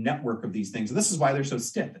complicated network of these things. And this is why they're so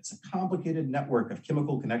stiff. It's a complicated network of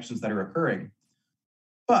chemical connections that are occurring.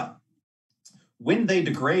 But when they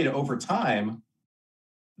degrade over time,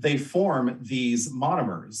 they form these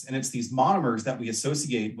monomers. And it's these monomers that we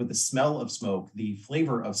associate with the smell of smoke, the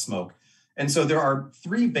flavor of smoke. And so there are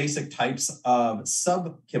three basic types of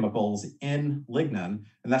subchemicals in lignin,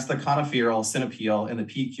 and that's the coniferyl, synapyl, and the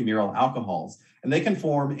p-coumaryl alcohols. And they can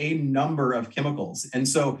form a number of chemicals. And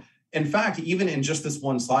so, in fact, even in just this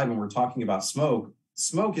one slide, when we're talking about smoke,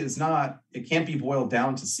 smoke is not, it can't be boiled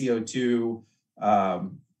down to CO2,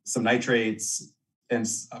 some nitrates, and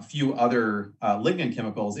a few other lignin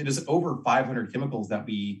chemicals. It is over 500 chemicals that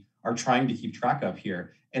we are trying to keep track of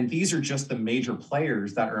here. And these are just the major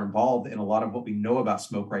players that are involved in a lot of what we know about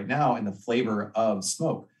smoke right now and the flavor of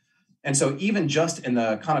smoke. And so even just in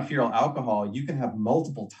the coniferyl alcohol, you can have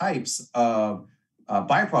multiple types of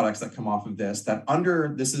byproducts that come off of this, that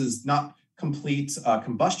under, this is not complete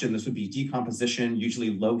combustion, this would be decomposition,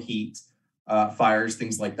 usually low heat fires,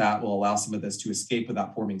 things like that will allow some of this to escape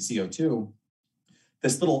without forming CO2.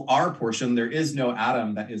 This little R portion, there is no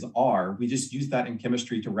atom that is R. We just use that in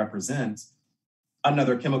chemistry to represent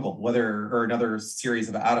another chemical, or another series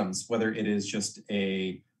of atoms, whether it is just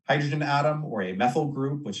a hydrogen atom or a methyl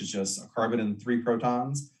group, which is just a carbon and 3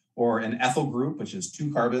 protons, or an ethyl group, which is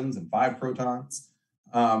 2 carbons and 5 protons.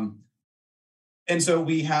 And so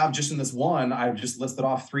we have just in this one, I've just listed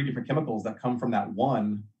off 3 different chemicals that come from that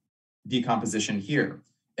one decomposition here.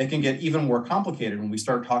 It can get even more complicated when we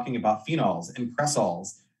start talking about phenols and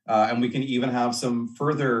cresols. And we can even have some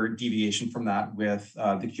further deviation from that with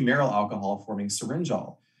the coumaryl alcohol forming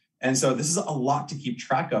syringol. And so this is a lot to keep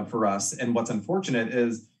track of for us. And what's unfortunate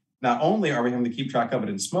is not only are we having to keep track of it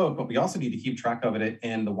in smoke, but we also need to keep track of it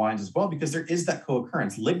in the wines as well, because there is that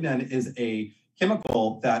co-occurrence. Lignin is a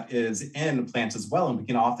chemical that is in plants as well. And we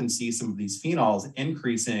can often see some of these phenols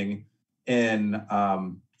increasing in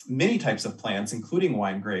many types of plants, including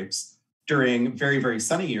wine grapes, during very, very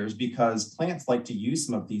sunny years, because plants like to use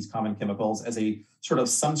some of these common chemicals as a sort of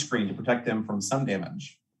sunscreen to protect them from sun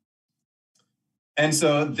damage. And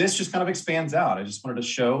so this just kind of expands out. I just wanted to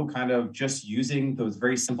show kind of just using those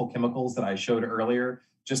very simple chemicals that I showed earlier,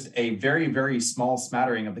 just a very, very small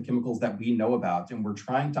smattering of the chemicals that we know about. And we're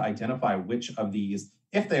trying to identify which of these,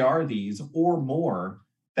 if they are these or more,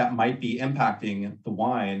 that might be impacting the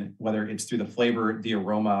wine, whether it's through the flavor, the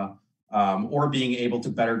aroma, or being able to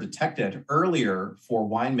better detect it earlier for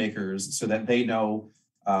winemakers so that they know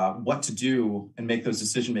what to do and make those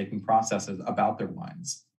decision-making processes about their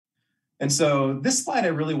wines. And so this slide I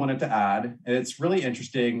really wanted to add, and it's really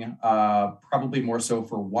interesting, probably more so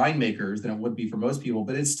for winemakers than it would be for most people,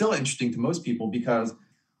 but it's still interesting to most people because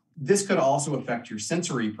this could also affect your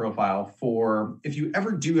sensory profile for if you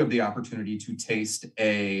ever do have the opportunity to taste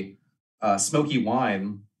a smoky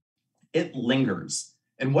wine, it lingers.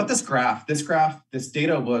 And what this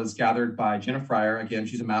data was gathered by Jenna Fryer. Again,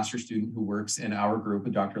 she's a master's student who works in our group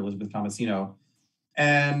with Dr. Elizabeth Tomasino.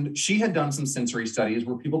 And she had done some sensory studies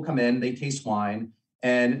where people come in, they taste wine,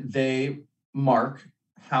 and they mark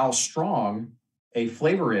how strong a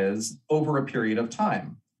flavor is over a period of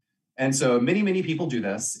time. And so many, many people do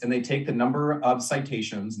this, and they take the number of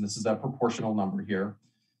citations, and this is a proportional number here,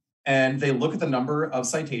 and they look at the number of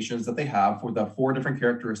citations that they have for the 4 different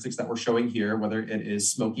characteristics that we're showing here, whether it is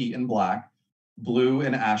smoky and black, blue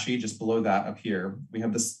and ashy, just below that up here. We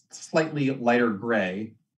have this slightly lighter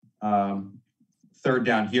gray. Third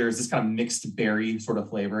down here is this kind of mixed berry sort of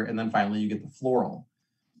flavor. And then finally you get the floral.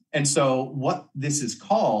 And so what this is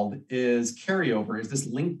called is carryover, is this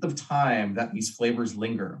length of time that these flavors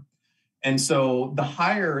linger. And so the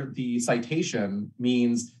higher the citation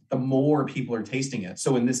means the more people are tasting it.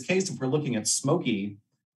 So in this case, if we're looking at smoky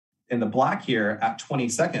in the black here at 20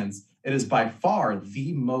 seconds, it is by far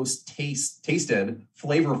the most tasted,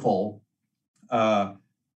 flavorful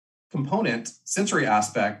component, sensory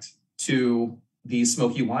aspect to these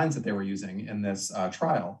smoky wines that they were using in this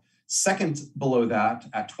trial. Second below that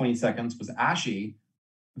at 20 seconds was ashy.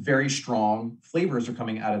 Very strong flavors are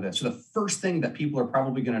coming out of this. So the first thing that people are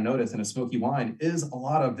probably going to notice in a smoky wine is a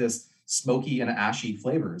lot of this smoky and ashy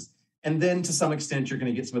flavors. And then to some extent, you're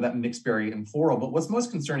going to get some of that mixed berry and floral. But what's most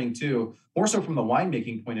concerning too, more so from the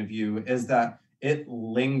winemaking point of view, is that it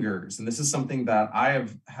lingers. And this is something that I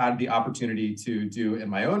have had the opportunity to do in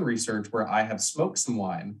my own research where I have smoked some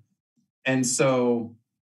wine. And so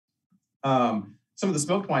some of the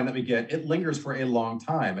smoked wine that we get, it lingers for a long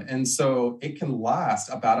time. And so it can last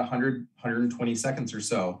about 100, 120 seconds or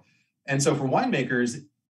so. And so for winemakers,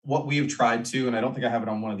 what we've tried to, and I don't think I have it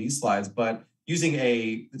on one of these slides, but using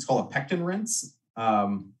it's called a pectin rinse.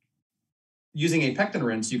 Using a pectin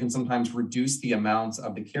rinse, you can sometimes reduce the amounts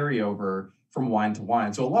of the carryover from wine to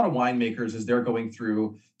wine. So a lot of winemakers, as they're going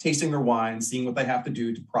through tasting their wines, seeing what they have to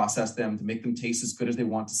do to process them, to make them taste as good as they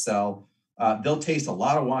want to sell, they'll taste a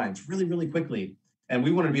lot of wines really, really quickly. And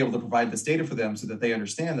we want to be able to provide this data for them so that they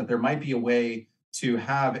understand that there might be a way to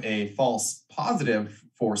have a false positive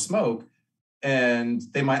for smoke, and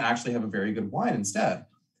they might actually have a very good wine instead.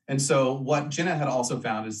 And so what Jenna had also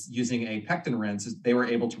found is using a pectin rinse, is they were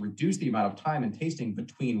able to reduce the amount of time in tasting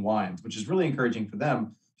between wines, which is really encouraging for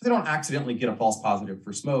them, so they don't accidentally get a false positive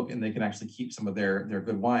for smoke, and they can actually keep some of their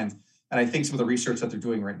good wines. And I think some of the research that they're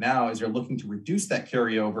doing right now is they're looking to reduce that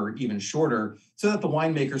carryover even shorter so that the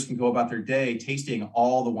winemakers can go about their day tasting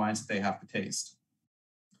all the wines that they have to taste.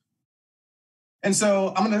 And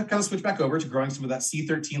so I'm going to kind of switch back over to growing some of that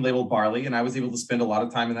C13 labeled barley. And I was able to spend a lot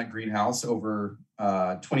of time in that greenhouse over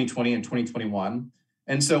 2020 and 2021.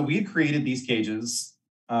 And so we had created these cages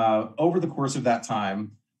over the course of that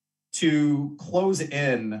time to close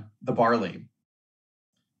in the barley.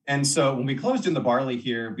 And so when we closed in the barley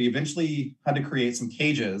here, we eventually had to create some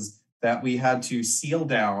cages that we had to seal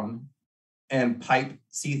down and pipe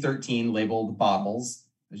C13 labeled bottles,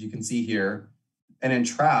 as you can see here, and then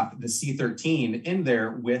trap the C13 in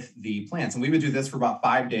there with the plants. And we would do this for about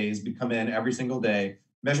 5 days. We'd come in every single day,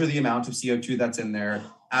 measure the amount of CO2 that's in there,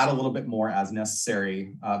 add a little bit more as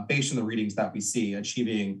necessary based on the readings that we see,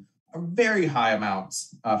 achieving a very high amount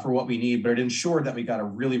for what we need, but it ensured that we got a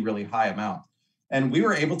really, really high amount. And we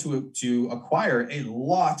were able to acquire a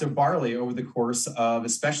lot of barley over the course of,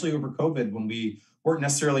 especially over COVID, when we weren't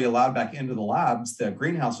necessarily allowed back into the labs. The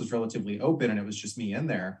greenhouse was relatively open and it was just me in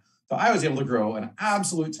there. So I was able to grow an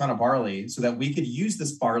absolute ton of barley so that we could use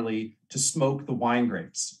this barley to smoke the wine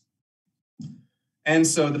grapes. And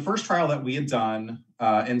so the first trial that we had done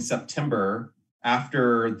in September,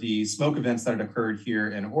 after the smoke events that had occurred here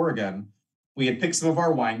in Oregon, we had picked some of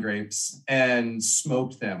our wine grapes and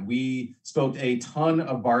smoked them. We smoked a ton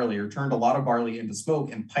of barley, or turned a lot of barley into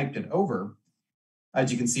smoke and piped it over.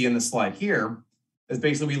 As you can see in the slide here, is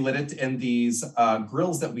basically we lit it in these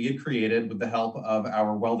grills that we had created with the help of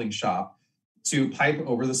our welding shop to pipe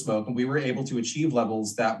over the smoke. And we were able to achieve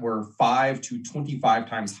levels that were 5 to 25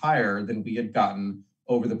 times higher than we had gotten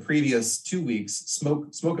over the previous 2 weeks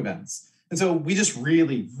smoke events. And so we just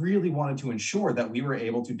really, really wanted to ensure that we were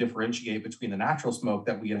able to differentiate between the natural smoke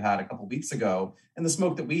that we had had a couple of weeks ago and the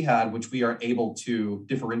smoke that we had, which we are able to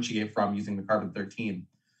differentiate from using the carbon-13.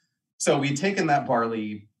 So we had taken that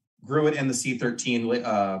barley, grew it in the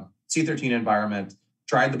C13 environment,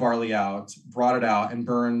 dried the barley out, brought it out, and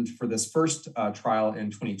burned for this first trial in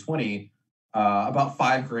 2020, about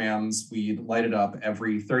 5 grams. We'd light it up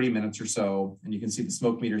every 30 minutes or so, and you can see the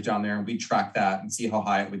smoke meters down there, and we'd track that and see how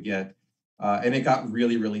high it would get. And it got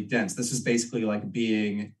really, really dense. This is basically like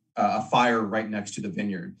being a fire right next to the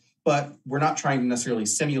vineyard. But we're not trying to necessarily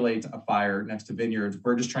simulate a fire next to vineyards.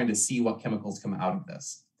 We're just trying to see what chemicals come out of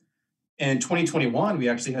this. In 2021, we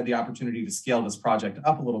actually had the opportunity to scale this project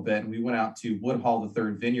up a little bit, and we went out to Woodhall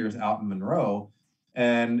III Vineyards out in Monroe.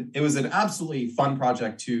 And it was an absolutely fun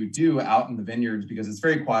project to do out in the vineyards because it's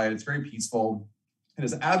very quiet, it's very peaceful. It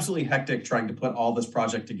is absolutely hectic trying to put all this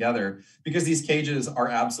project together because these cages are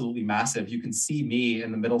absolutely massive. You can see me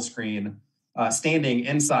in the middle screen standing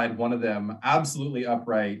inside one of them, absolutely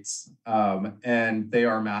upright, and they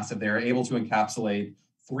are massive. They are able to encapsulate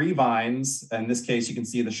 3 vines. In this case, you can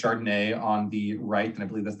see the Chardonnay on the right, and I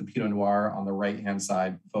believe that's the Pinot Noir on the right-hand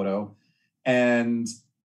side photo. And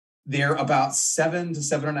they're about 7 to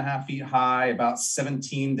 7.5 feet high, about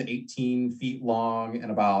 17 to 18 feet long,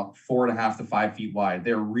 and about 4.5 to 5 feet wide.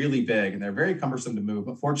 They're really big and they're very cumbersome to move.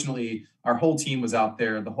 But fortunately, our whole team was out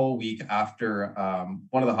there the whole week after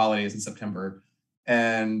one of the holidays in September.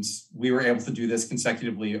 And we were able to do this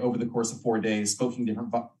consecutively over the course of 4 days, smoking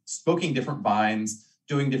different vines,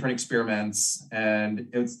 doing different experiments. And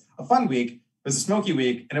it was a fun week. was a smoky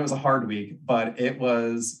week and it was a hard week, but it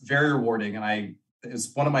was very rewarding. And it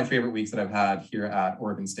was one of my favorite weeks that I've had here at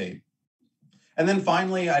Oregon State. And then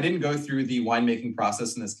finally, I didn't go through the winemaking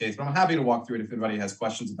process in this case, but I'm happy to walk through it if anybody has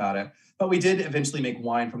questions about it. But we did eventually make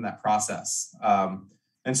wine from that process.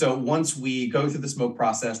 And so once we go through the smoke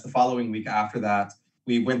process, the following week after that,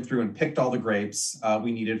 we went through and picked all the grapes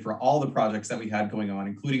we needed for all the projects that we had going on,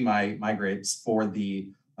 including my grapes for the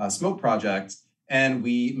smoke project. And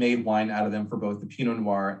we made wine out of them for both the Pinot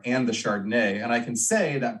Noir and the Chardonnay. And I can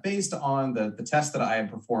say that based on the test that I had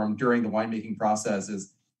performed during the winemaking process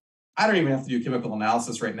is I don't even have to do chemical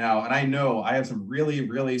analysis right now. And I know I have some really,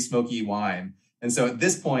 really smoky wine. And so at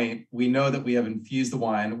this point, we know that we have infused the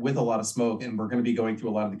wine with a lot of smoke, and we're going to be going through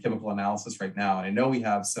a lot of the chemical analysis right now. And I know we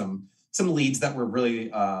have some leads that we're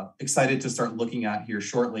really excited to start looking at here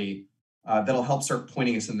shortly that'll help start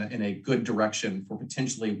pointing us in a good direction for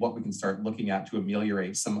potentially what we can start looking at to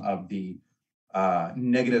ameliorate some of the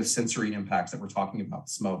negative sensory impacts that we're talking about with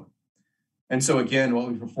smoke. And so again, what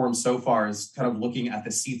we've performed so far is kind of looking at the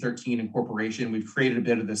C13 incorporation. We've created a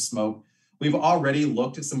bit of this smoke. We've already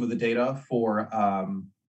looked at some of the data for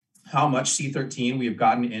how much C13 we have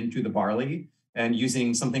gotten into the barley, and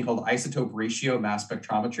using something called isotope ratio mass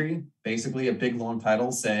spectrometry, basically a big long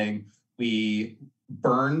title saying we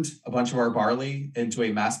burned a bunch of our barley into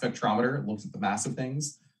a mass spectrometer. It looks at the mass of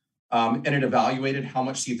things, and it evaluated how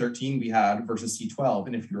much C13 we had versus C12.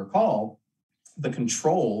 And if you recall, the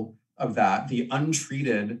control of that, the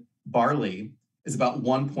untreated barley, is about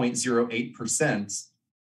 1.08%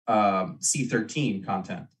 C13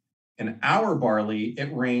 content. In our barley, it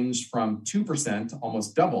ranged from 2%,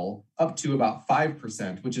 almost double, up to about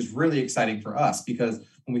 5%, which is really exciting for us because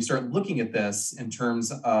when we start looking at this in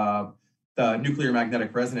terms of the nuclear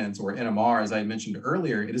magnetic resonance, or NMR, as I mentioned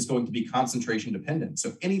earlier, it is going to be concentration dependent.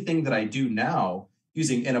 So anything that I do now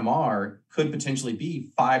using NMR could potentially be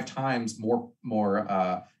 5 times more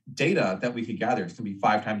data that we could gather. It's going to be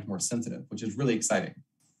 5 times more sensitive, which is really exciting.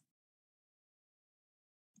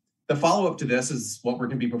 The follow-up to this is what we're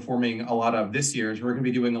going to be performing a lot of this year. Is we're going to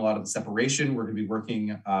be doing a lot of the separation. We're going to be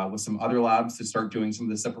working with some other labs to start doing some of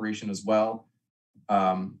the separation as well.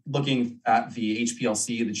 Looking at the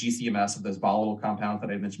HPLC, the GCMS of those volatile compounds that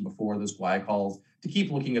I mentioned before, those glycols, to keep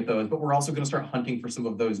looking at those. But we're also going to start hunting for some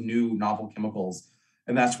of those new novel chemicals.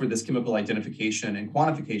 And that's where this chemical identification and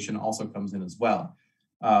quantification also comes in as well.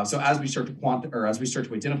 So as we start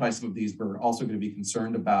to identify some of these, we're also going to be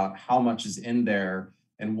concerned about how much is in there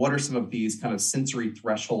and what are some of these kind of sensory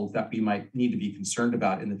thresholds that we might need to be concerned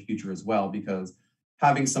about in the future as well, because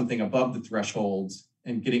having something above the thresholds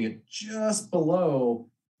and getting it just below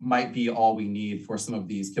might be all we need for some of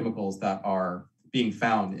these chemicals that are being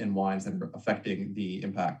found in wines that are affecting the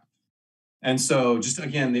impact. And so just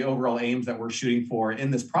again, the overall aims that we're shooting for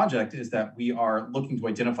in this project is that we are looking to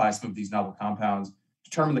identify some of these novel compounds,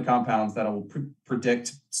 determine the compounds that will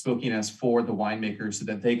predict smokiness for the winemakers so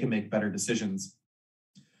that they can make better decisions.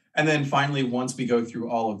 And then finally, once we go through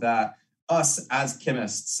all of that, us as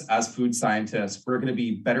chemists, as food scientists, we're going to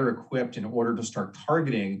be better equipped in order to start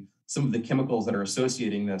targeting some of the chemicals that are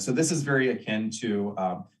associating this. So this is very akin to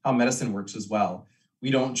how medicine works as well.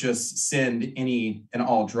 We don't just send any and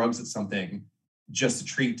all drugs at something just to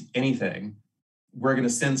treat anything. We're going to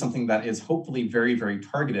send something that is hopefully very, very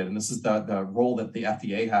targeted. And this is the role that the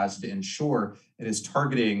FDA has to ensure it is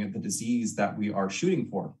targeting the disease that we are shooting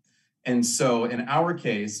for. And so in our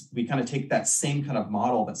case, we kind of take that same kind of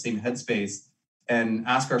model, that same headspace, and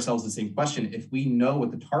ask ourselves the same question. If we know what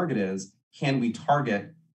the target is, can we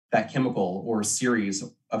target that chemical or series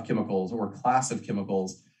of chemicals or class of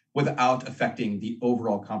chemicals without affecting the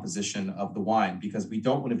overall composition of the wine? Because we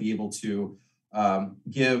don't want to be able to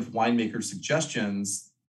give winemakers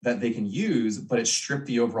suggestions that they can use, but it stripped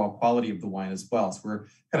the overall quality of the wine as well. So we're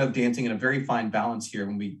kind of dancing in a very fine balance here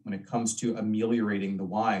when it comes to ameliorating the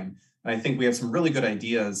wine. And I think we have some really good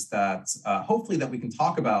ideas that hopefully that we can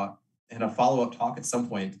talk about in a follow-up talk at some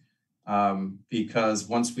point. Because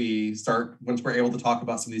once we're able to talk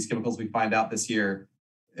about some of these chemicals we find out this year,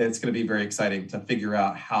 it's going to be very exciting to figure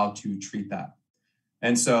out how to treat that.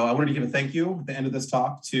 And so I wanted to give a thank you at the end of this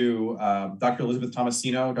talk to Dr. Elizabeth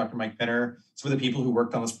Tomasino, Dr. Mike Vintner, some of the people who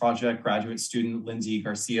worked on this project, graduate student Lindsay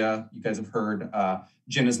Garcia. You guys have heard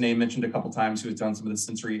Jenna's name mentioned a couple times, who has done some of the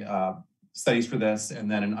sensory studies for this, and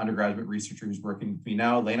then an undergraduate researcher who's working with me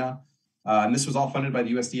now, Lena. And this was all funded by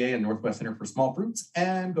the USDA and Northwest Center for Small Fruits.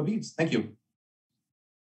 And go Beavs. Thank you.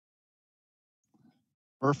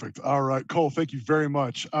 Perfect. All right, Cole, thank you very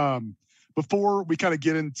much. Before we kind of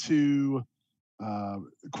get into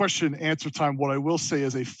question and answer time, what I will say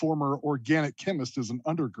as a former organic chemist as an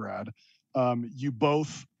undergrad, you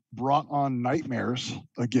both brought on nightmares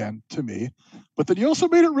again to me, but then you also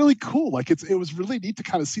made it really cool. Like it was really neat to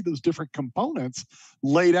kind of see those different components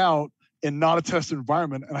laid out in not a test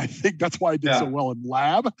environment. And I think that's why I did so well in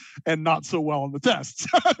lab and not so well in the tests.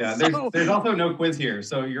 Yeah, there's also no quiz here,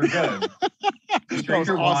 so you're good. Just drink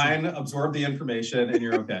your wine, absorb the information, and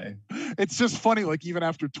you're okay. It's just funny, like even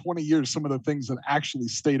after 20 years, some of the things that actually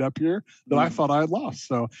stayed up here that I thought I had lost.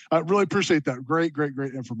 So I really appreciate that. Great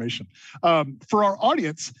information. For our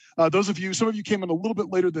audience, some of you came in a little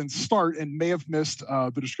bit later than start and may have missed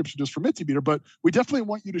the description just for Minty but we definitely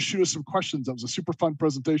want you to shoot us some questions. That was a super fun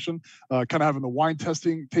presentation, kind of having the wine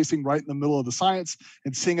tasting right in the middle of the science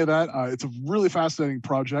and seeing that. It's a really fascinating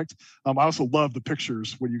project. I also love the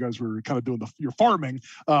pictures when you guys were kind of doing your farming.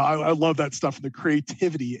 I love that stuff and the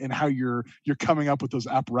creativity and how you're coming up with those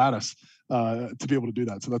apparatus to be able to do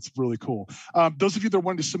that. So that's really cool. Those of you that are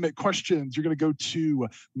wanting to submit questions, you're going to go to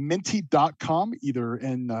minty.com, either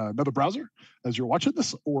in another browser as you're watching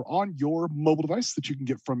this or on your mobile device that you can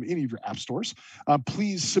get from any of your app stores.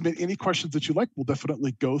 Please submit any questions that you like. We'll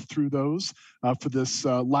definitely go through those for this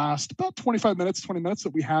last about 20 minutes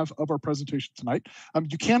that we have of our presentation tonight.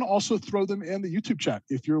 You can also throw them in the YouTube chat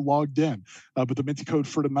if you're logged in. But the Minty code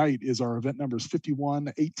for tonight is our event number is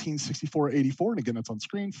 51 18 64 84. And again, that's on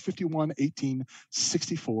screen, 51 18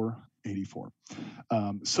 64 84.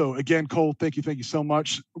 So again, Cole, thank you so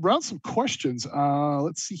much. Around some questions.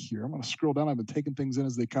 Let's see here. I'm going to scroll down. I've been taking things in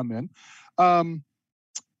as they come in.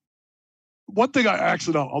 One thing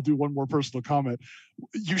I'll do one more personal comment.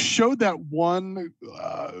 You showed that one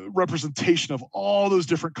representation of all those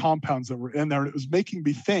different compounds that were in there. And it was making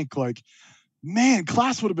me think like, man,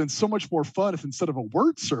 class would have been so much more fun if instead of a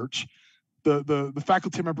word search, the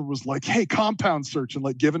faculty member was like, hey, compound search, and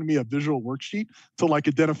like giving me a visual worksheet to like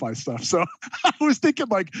identify stuff. So I was thinking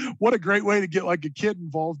like, what a great way to get like a kid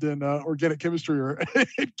involved in organic chemistry or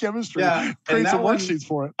chemistry. Yeah, create some worksheets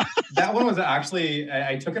for it. That one was actually,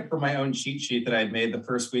 I took it from my own cheat sheet that I had made the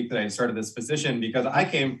first week that I started this position, because I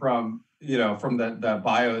came from the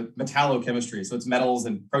metallochemistry. So it's metals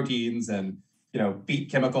and proteins and, beat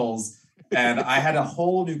chemicals. And I had a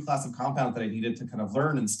whole new class of compounds that I needed to kind of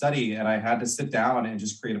learn and study. And I had to sit down and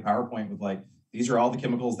just create a PowerPoint with like, these are all the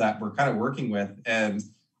chemicals that we're kind of working with. And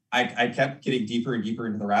I kept getting deeper and deeper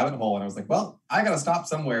into the rabbit hole. And I was like, well, I got to stop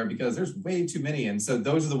somewhere because there's way too many. And so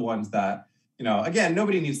those are the ones that, again,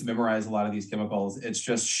 nobody needs to memorize a lot of these chemicals. It's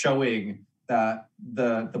just showing that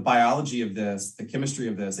the biology of this, the chemistry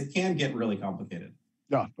of this, it can get really complicated.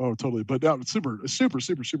 Yeah, oh, totally. But yeah, it's super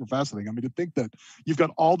fascinating. I mean, to think that you've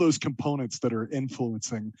got all those components that are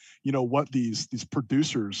influencing, what these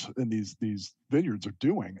producers and these vineyards are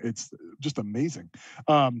doing. It's just amazing.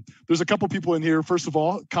 There's a couple people in here. First of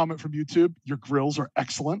all, comment from YouTube. Your grills are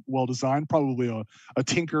excellent, well designed. Probably a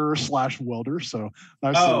tinker / welder. So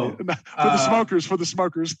nice for the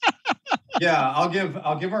smokers. Yeah, I'll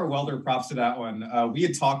give our welder props to that one. We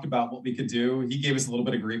had talked about what we could do. He gave us a little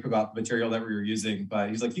bit of grief about the material that we were using, but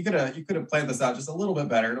he's like, you could have planned this out just a little bit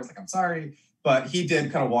better. And I was like, I'm sorry, but he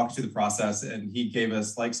did kind of walk us through the process, and he gave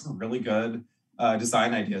us like some really good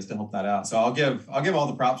design ideas to help that out. So I'll give all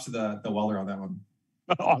the props to the welder on that one.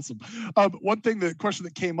 Awesome. The question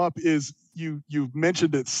that came up is you've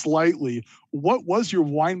mentioned it slightly. What was your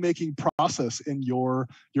winemaking process in your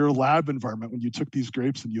lab environment when you took these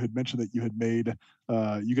grapes and you had mentioned that you had made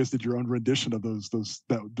you guys did your own rendition of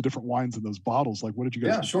the different wines in those bottles? Like, what did you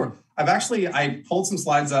guys do? Sure. I pulled some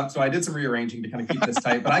slides up, so I did some rearranging to kind of keep this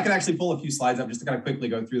tight, but I can actually pull a few slides up just to kind of quickly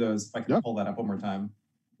go through those. If I can pull that up one more time.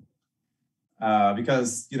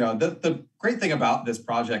 Because the great thing about this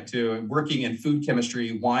project too, working in food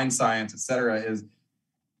chemistry, wine science, et cetera, is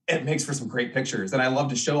it makes for some great pictures. And I love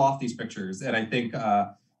to show off these pictures. And I think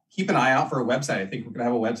keep an eye out for a website. I think we're gonna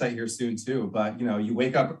have a website here soon too. But you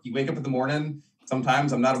wake up in the morning.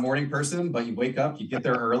 Sometimes I'm not a morning person, but you wake up, you get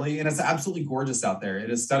there early, and it's absolutely gorgeous out there.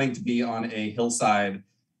 It is stunning to be on a hillside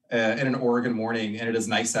in an Oregon morning, and it is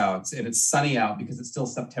nice out, and it's sunny out because it's still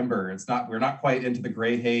September. We're not quite into the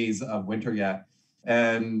gray haze of winter yet.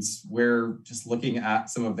 And we're just looking at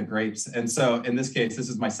some of the grapes. And so in this case, this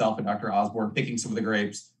is myself and Dr. Osborne picking some of the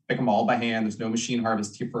grapes, pick them all by hand. There's no machine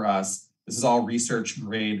harvest here for us. This is all research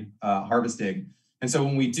grade harvesting. And so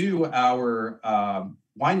when we do our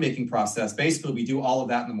winemaking process, basically we do all of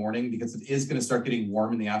that in the morning because it is going to start getting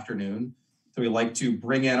warm in the afternoon. So we like to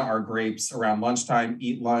bring in our grapes around lunchtime,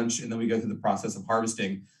 eat lunch, and then we go through the process of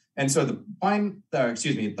harvesting. And so the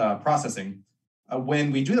processing,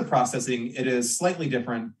 when we do the processing, it is slightly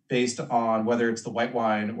different based on whether it's the white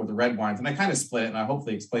wine or the red wines. And I kind of split it, and I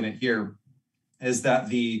hopefully explain it here, is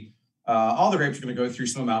that all the grapes are going to go through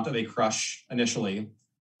some amount of a crush initially.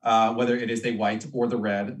 whether it is the white or the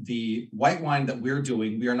red. The white wine that we're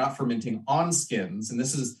doing, we are not fermenting on skins. And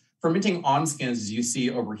this is fermenting on skins, as you see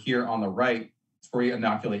over here on the right, before you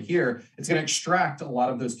inoculate here, it's going to extract a lot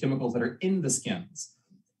of those chemicals that are in the skins.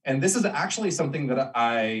 And this is actually something that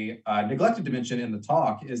I neglected to mention in the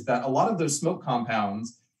talk, is that a lot of those smoke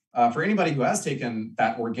compounds, for anybody who has taken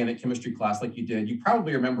that organic chemistry class like you did, you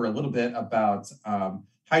probably remember a little bit about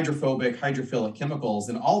hydrophobic, hydrophilic chemicals.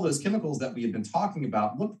 And all those chemicals that we had been talking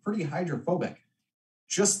about look pretty hydrophobic,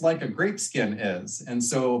 just like a grape skin is. And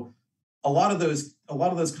so a lot of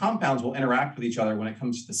those compounds will interact with each other when it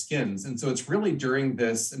comes to the skins. And so it's really during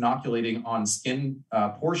this inoculating on skin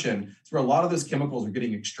portion, it's where a lot of those chemicals are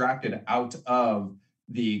getting extracted out of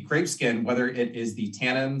the grape skin, whether it is the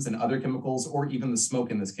tannins and other chemicals, or even the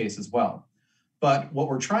smoke in this case as well. But what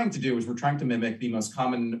we're trying to do is we're trying to mimic the most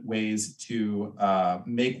common ways to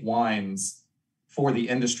make wines for the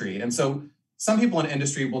industry. And so some people in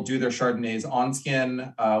industry will do their Chardonnays on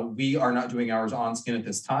skin. We are not doing ours on skin at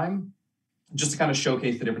this time, just to kind of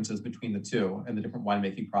showcase the differences between the two and the different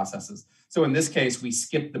winemaking processes. So in this case, we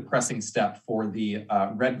skipped the pressing step for the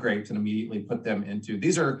red grapes and immediately put them into,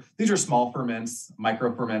 these are small ferments,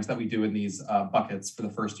 micro ferments that we do in these buckets for the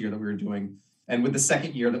first year that we were doing. And with the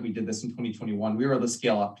second year that we did this in 2021, we were able to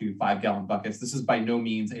scale up to 5-gallon buckets. This is by no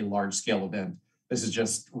means a large scale event. This is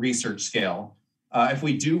just research scale. If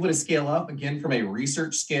we do want to scale up, again, from a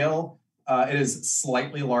research scale, it is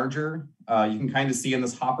slightly larger. You can kind of see in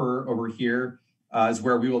this hopper over here is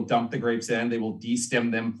where we will dump the grapes in. They will de-stem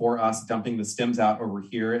them for us, dumping the stems out over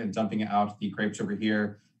here and dumping out the grapes over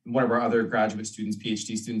here. And one of our other graduate students,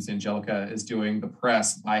 Ph.D. students, Angelica, is doing the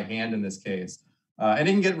press by hand in this case. And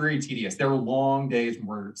it can get very tedious. There were long days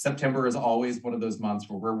where September is always one of those months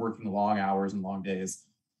where we're working long hours and long days.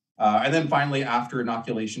 And then finally, after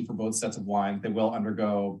inoculation for both sets of wines, they will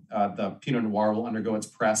undergo, the Pinot Noir will undergo its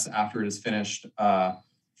press after it is finished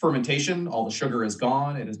fermentation. All the sugar is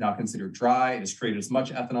gone. It is now considered dry. It has created as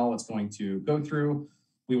much ethanol it's going to go through.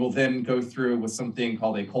 We will then go through with something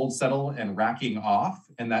called a cold settle and racking off.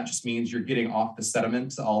 And that just means you're getting off the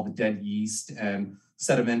sediment, all the dead yeast and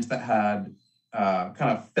sediment that had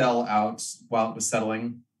kind of fell out while it was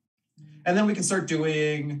settling. And then we can start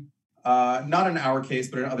doing, not in our case,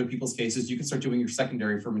 but in other people's cases, you can start doing your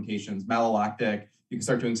secondary fermentations, malolactic. You can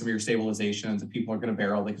start doing some of your stabilizations. If people are going to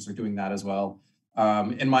barrel, they can start doing that as well.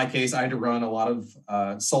 In my case, I had to run a lot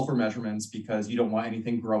of sulfur measurements because you don't want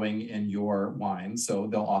anything growing in your wine. So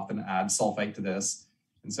they'll often add sulfite to this.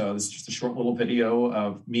 And so this is just a short little video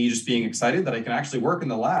of me just being excited that I can actually work in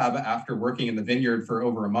the lab after working in the vineyard for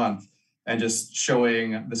over a month, and just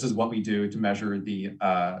showing this is what we do to measure the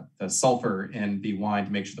sulfur in the wine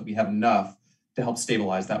to make sure that we have enough to help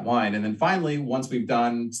stabilize that wine. And then finally, once we've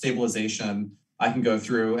done stabilization, I can go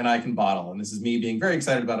through and I can bottle. And this is me being very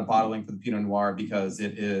excited about a bottling for the Pinot Noir, because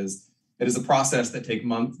it is a process that takes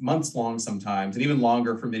months long sometimes, and even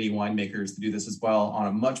longer for many winemakers to do this as well on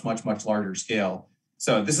a much, much, much larger scale.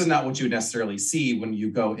 So this is not what you would necessarily see when you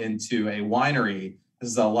go into a winery. This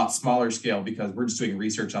is a lot smaller scale because we're just doing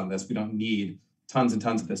research on this. We don't need tons and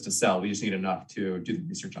tons of this to sell. We just need enough to do the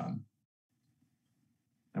research on.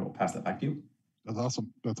 And we'll pass that back to you. That's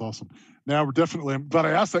awesome. That's awesome. Now we're definitely, I'm glad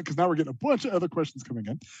I asked that, because now we're getting a bunch of other questions coming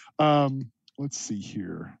in. Let's see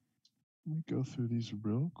here. Let me go through these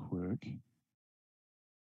real quick.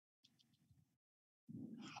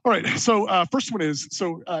 All right. So first one is,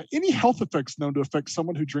 any health effects known to affect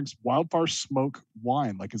someone who drinks Wildfire smoke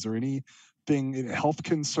wine? Like, is there anything, health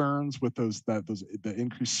concerns with the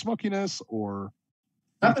increased smokiness, or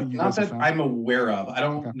not that I'm aware of. I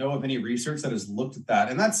don't know of any research that has looked at that.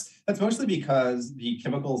 And that's mostly because the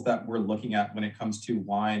chemicals that we're looking at when it comes to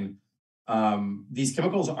wine, these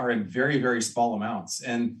chemicals are in very, very small amounts.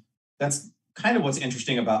 And that's kind of what's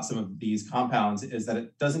interesting about some of these compounds, is that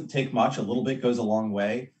it doesn't take much. A little bit goes a long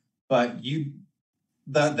way. But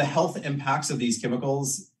the health impacts of these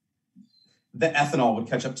chemicals, the ethanol would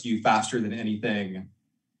catch up to you faster than anything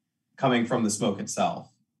coming from the smoke itself.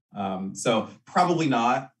 So probably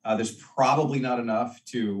not. There's probably not enough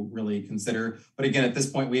to really consider. But again, at this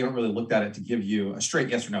point, we haven't really looked at it to give you a straight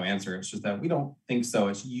yes or no answer. It's just that we don't think so.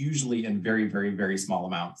 It's usually in very, very, very small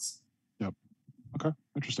amounts. Yep. Okay.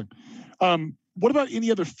 Interesting. What about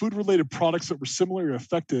any other food-related products that were similarly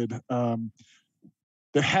affected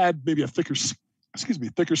that had maybe a thicker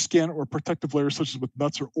skin or protective layer, such as with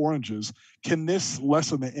nuts or oranges? Can this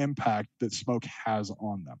lessen the impact that smoke has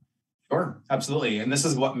on them? Sure, absolutely. And this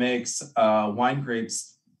is what makes wine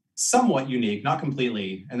grapes somewhat unique, not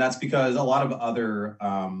completely. And that's because a lot of other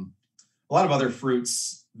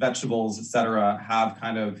fruits, vegetables, et cetera, have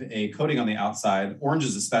kind of a coating on the outside.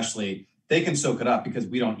 Oranges especially they can soak it up because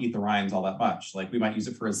we don't eat the rinds all that much. Like we might use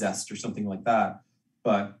it for a zest or something like that,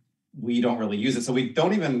 but we don't really use it. So we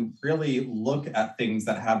don't even really look at things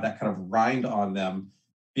that have that kind of rind on them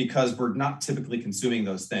because we're not typically consuming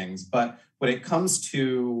those things. But when it comes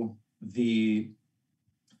to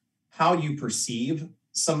how you perceive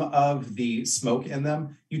some of the smoke in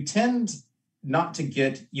them, you either tend not to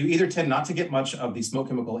get much of the smoke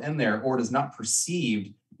chemical in there, or it is not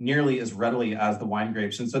perceived nearly as readily as the wine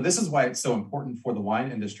grapes. And so this is why it's so important for the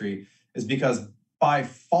wine industry, is because by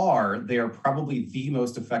far, they are probably the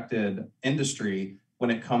most affected industry when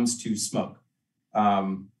it comes to smoke.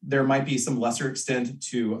 There might be some lesser extent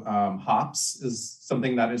to hops is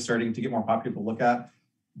something that is starting to get more popular to look at,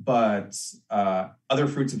 but other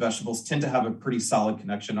fruits and vegetables tend to have a pretty solid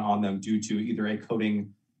connection on them due to either a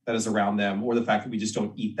coating that is around them or the fact that we just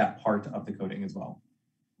don't eat that part of the coating as well.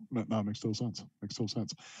 No, makes total sense. Makes total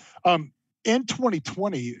sense. In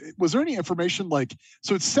 2020, was there any information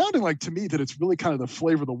so it's sounding like to me that it's really kind of the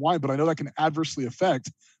flavor of the wine, but I know that can adversely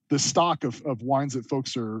affect the stock of wines that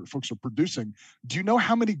folks are producing. Do you know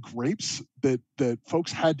how many grapes that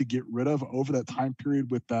folks had to get rid of over that time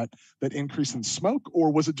period with that increase in smoke?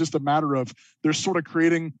 Or was it just a matter of they're sort of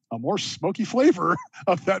creating a more smoky flavor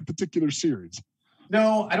of that particular series?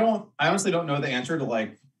 No, I honestly don't know the answer to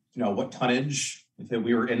what tonnage, if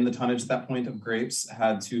we were in the tonnage at that point of grapes,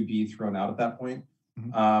 had to be thrown out at that point.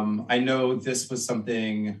 Mm-hmm. I know this was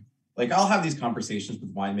something, I'll have these conversations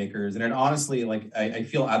with winemakers, and it honestly, I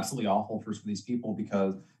feel absolutely awful for these people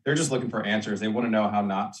because they're just looking for answers. They want to know how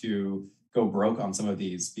not to go broke on some of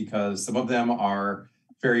these, because some of them are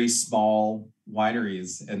very small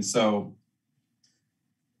wineries. And so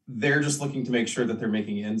they're just looking to make sure that they're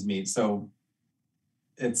making ends meet. So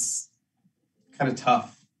it's kind of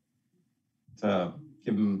tough to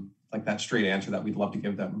give them that straight answer that we'd love to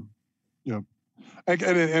give them. Yeah.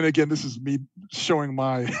 And again, this is me showing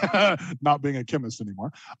my not being a chemist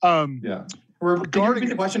anymore. Yeah. Can you repeat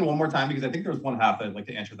the question one more time? Because I think there was one half that I'd like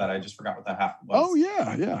to answer that. I just forgot what that half was. Oh,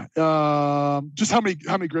 yeah. Just how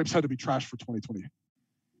many grapes had to be trashed for 2020?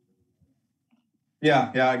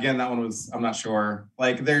 Yeah. Again, that one was, I'm not sure.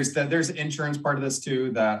 There's an insurance part of this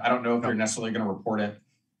too that I don't know if they're necessarily going to report it.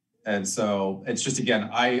 And so it's just, again,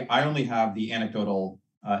 I only have the anecdotal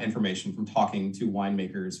information from talking to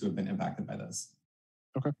winemakers who have been impacted by this.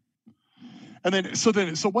 Okay. And then,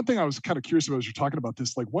 so one thing I was kind of curious about as you're talking about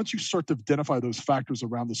this, once you start to identify those factors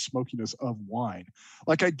around the smokiness of wine,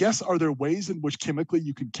 I guess, are there ways in which chemically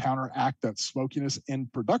you can counteract that smokiness in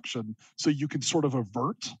production so you can sort of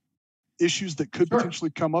avert issues that could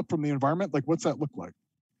potentially come up from the environment? What's that look like?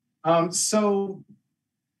 So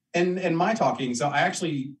in my talking, so I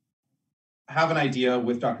actually have an idea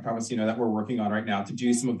with Dr. Tomasino that we're working on right now to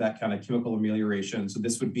do some of that kind of chemical amelioration. So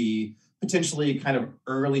this would be potentially kind of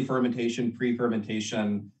early fermentation,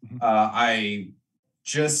 pre-fermentation. Mm-hmm. I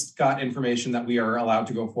just got information that we are allowed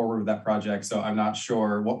to go forward with that project, so I'm not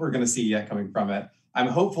sure what we're going to see yet coming from it. I'm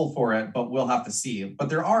hopeful for it, but we'll have to see. But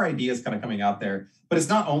there are ideas kind of coming out there. But it's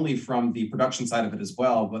not only from the production side of it as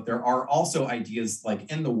well, but there are also ideas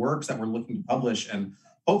in the works that we're looking to publish. And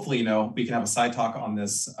hopefully, we can have a side talk on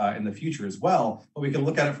this in the future as well, but we can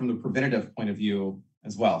look at it from the preventative point of view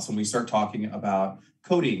as well. So when we start talking about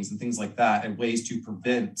coatings and things like that and ways to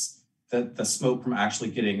prevent the smoke from actually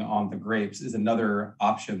getting on the grapes is another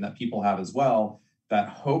option that people have as well, that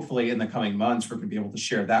hopefully in the coming months, we're going to be able to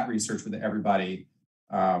share that research with everybody,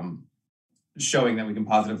 showing that we can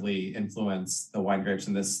positively influence the wine grapes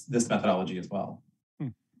in this methodology as well.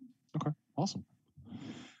 Okay, awesome.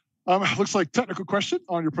 Looks like technical question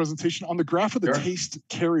on your presentation. On the graph of the taste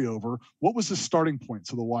carryover, what was the starting point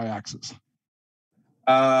to the y-axis?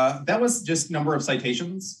 That was just number of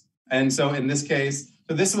citations. And so in this case,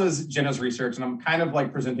 so this was Jenna's research, and I'm kind of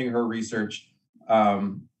presenting her research.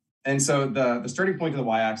 And so the starting point of the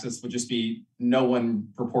y-axis would just be no one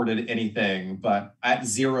reported anything, but at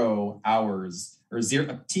 0 hours or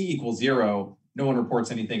t equals 0, no one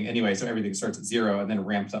reports anything anyway. So everything starts at 0 and then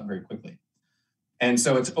ramps up very quickly. And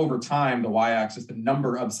so it's over time, the y-axis, the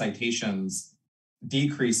number of citations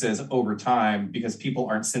decreases over time because people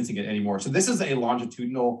aren't sensing it anymore. So this is a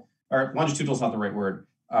longitudinal is not the right word.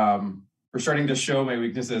 We're starting to show my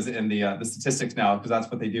weaknesses in the statistics now, because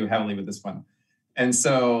that's what they do heavily with this one. And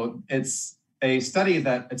so it's a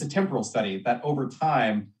temporal study that over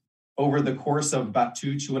time, over the course of about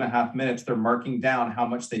 2.5 minutes, they're marking down how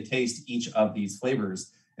much they taste each of these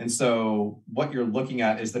flavors. And so what you're looking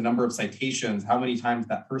at is the number of citations, how many times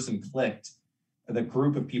that person clicked, the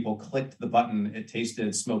group of people clicked the button, it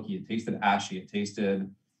tasted smoky, it tasted ashy,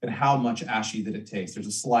 and how much ashy did it taste? There's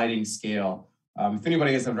a sliding scale If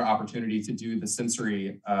anybody has an opportunity to do the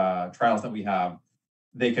sensory trials that we have,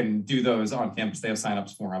 they can do those on campus. They have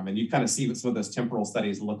signups for them, and you kind of see what some of those temporal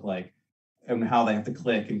studies look like and how they have to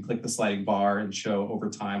click the sliding bar and show over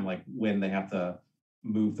time, like when they have to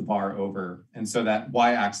move the bar over. And so that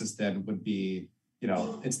y-axis then would be,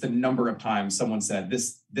 it's the number of times someone said,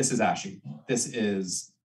 this is ashy, this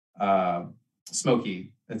is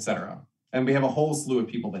smoky, etc. And we have a whole slew of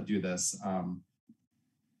people that do this.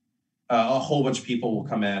 A whole bunch of people will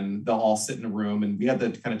come in, they'll all sit in a room, and we had to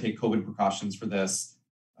kind of take COVID precautions for this.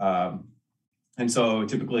 And so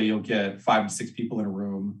typically you'll get 5 to 6 people in a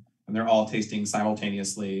room, and they're all tasting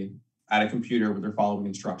simultaneously at a computer where they're following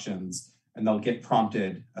instructions, and they'll get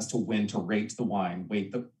prompted as to when to rate the wine,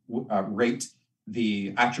 rate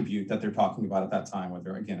the attribute that they're talking about at that time,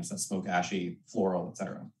 whether, again, it's that smoke, ashy, floral,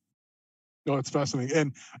 etc. No, it's fascinating.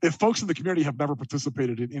 And if folks in the community have never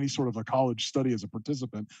participated in any sort of a college study as a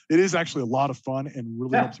participant, it is actually a lot of fun and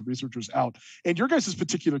really helps the researchers out. In your guys'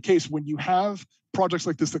 particular case, when you have projects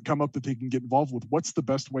like this that come up that they can get involved with, what's the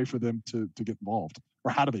best way for them to get involved?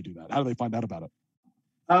 Or how do they do that? How do they find out about it?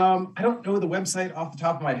 I don't know the website off the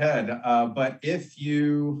top of my head, but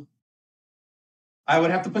I would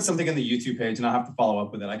have to put something in the YouTube page, and I'll have to follow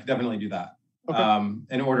up with it. I could definitely do that. Okay.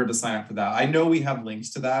 In order to sign up for that. I know we have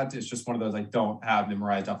links to that. It's just one of those I don't have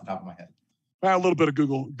memorized off the top of my head. A little bit of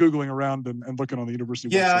Googling around and looking on the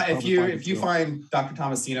university website. Yeah, if you find Dr.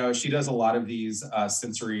 Tomasino, she does a lot of these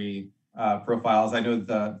sensory profiles. I know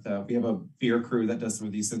we have a beer crew that does some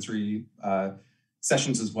of these sensory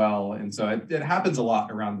sessions as well. And so it happens a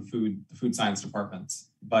lot around the food science departments.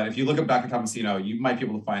 But if you look up Dr. Tomasino, you might be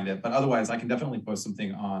able to find it. But otherwise, I can definitely post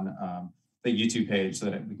something on the YouTube page so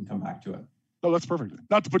that we can come back to it. No, that's perfect.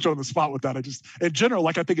 Not to put you on the spot with that. In general,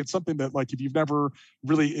 I think it's something that, if you've never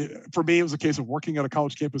really, for me, it was a case of working at a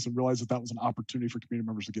college campus and realized that was an opportunity for community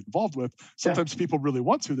members to get involved with. Sometimes people really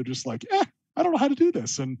want to. They're just like, I don't know how to do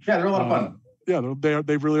this. And yeah, they're a lot of fun. Yeah,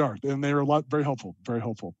 they really are. And they're very helpful, very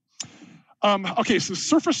helpful. Okay, so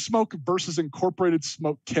surface smoke versus incorporated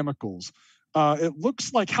smoke chemicals. It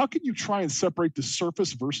looks like, how can you try and separate the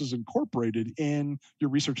surface versus incorporated in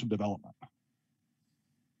your research and development?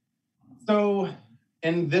 So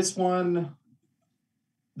in this one,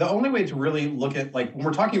 the only way to really look at, when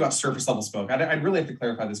we're talking about surface level smoke, I'd really have to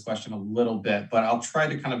clarify this question a little bit, but I'll try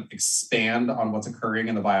to kind of expand on what's occurring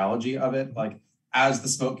in the biology of it. As the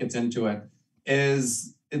smoke gets into it,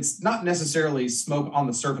 it's not necessarily smoke on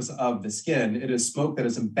the surface of the skin. It is smoke that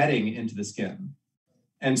is embedding into the skin.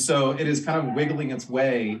 And so it is kind of wiggling its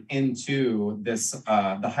way into this,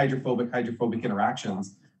 the hydrophobic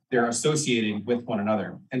interactions they're associating with one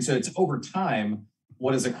another. And so it's over time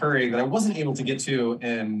what is occurring that I wasn't able to get to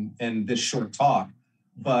in this short talk,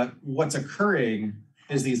 but what's occurring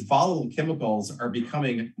is these volatile chemicals are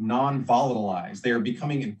becoming non-volatilized. They are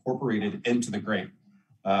becoming incorporated into the grape.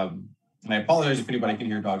 And I apologize if anybody can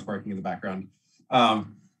hear dogs barking in the background.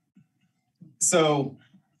 So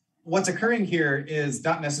what's occurring here is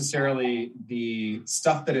not necessarily the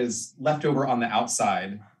stuff that is left over on the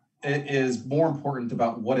outside. It is more important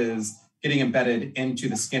about what is getting embedded into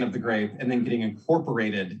the skin of the grape and then getting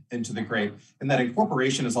incorporated into the grape. And that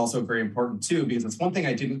incorporation is also very important too, because it's one thing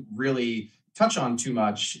I didn't really touch on too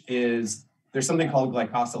much is there's something called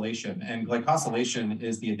glycosylation. And glycosylation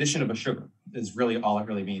is the addition of a sugar, is really all it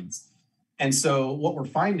really means. And so what we're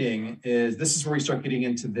finding is this is where we start getting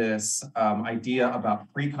into this idea about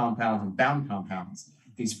free compounds and bound compounds.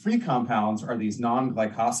 These free compounds are these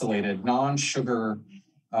non-glycosylated, non-sugar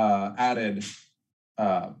added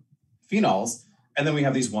phenols, and then we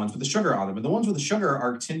have these ones with the sugar on them. And the ones with the sugar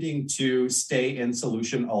are tending to stay in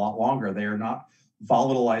solution a lot longer. They are not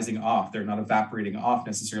volatilizing off. They're not evaporating off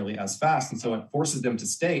necessarily as fast. And so it forces them to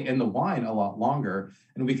stay in the wine a lot longer.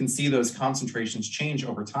 And we can see those concentrations change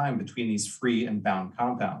over time between these free and bound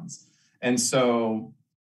compounds. And so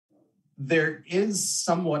there is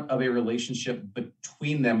somewhat of a relationship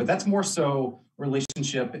between them, but that's more so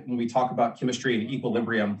relationship when we talk about chemistry and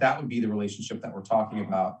equilibrium. That would be the relationship that we're talking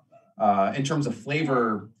about. In terms of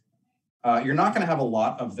flavor, you're not going to have a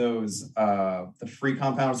lot of those, the free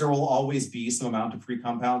compounds. There will always be some amount of free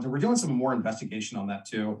compounds, and we're doing some more investigation on that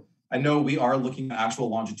too. I know we are looking at actual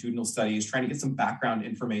longitudinal studies, trying to get some background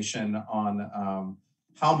information on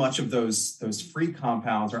how much of those free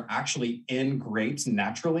compounds are actually in grapes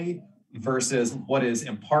naturally versus what is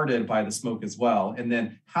imparted by the smoke as well. And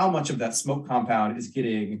then how much of that smoke compound is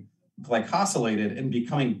getting glycosylated and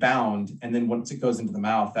becoming bound. And then once it goes into the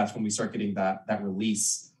mouth, that's when we start getting that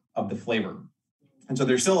release of the flavor. And so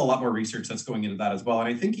there's still a lot more research that's going into that as well. And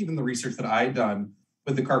I think even the research that I've done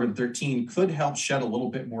with the carbon-13 could help shed a little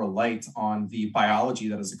bit more light on the biology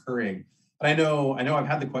that is occurring. But I know I've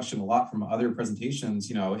had the question a lot from other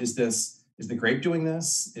presentations, is the grape doing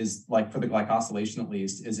this? Is like for the glycosylation at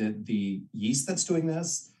least, is it the yeast that's doing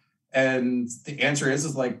this? And the answer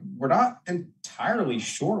is like, we're not entirely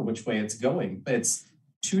sure which way it's going, but it's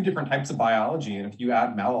two different types of biology. And if you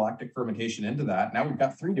add malolactic fermentation into that, now we've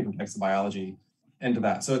got three different types of biology into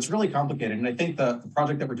that. So it's really complicated. And I think the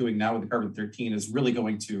project that we're doing now with the carbon-13 is really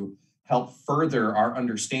going to help further our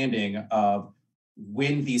understanding of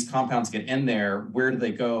when these compounds get in there, where do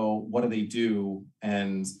they go, what do they do,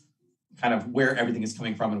 and kind of where everything is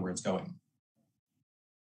coming from and where it's going.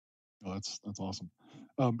 Oh, that's awesome.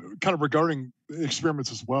 Kind of regarding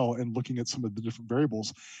experiments as well and looking at some of the different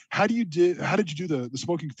variables, how did you do the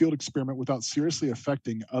smoking field experiment without seriously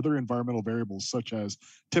affecting other environmental variables such as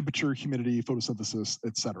temperature, humidity, photosynthesis,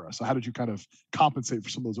 et cetera? So how did you kind of compensate for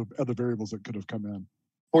some of those other variables that could have come in?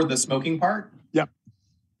 For the smoking part? Yep.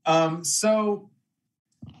 So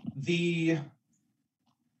the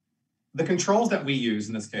controls that we use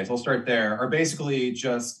in this case, I'll start there, are basically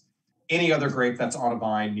just any other grape that's on a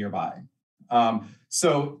vine nearby.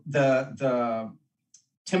 So the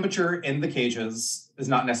temperature in the cages is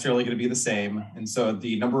not necessarily going to be the same. And so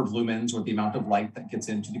the number of lumens or the amount of light that gets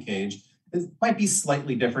into the cage might be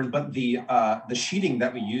slightly different, but the sheeting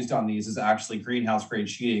that we used on these is actually greenhouse grade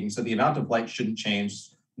sheeting. So the amount of light shouldn't change,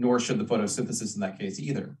 nor should the photosynthesis in that case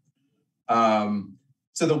either.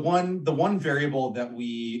 So the one variable that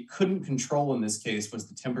we couldn't control in this case was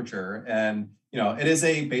the temperature. And, it is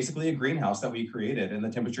basically a greenhouse that we created, and the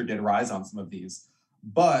temperature did rise on some of these.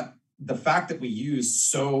 But the fact that we use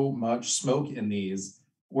so much smoke in these,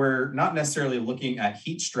 we're not necessarily looking at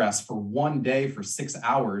heat stress for one day for 6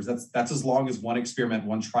 hours. That's as long as one experiment,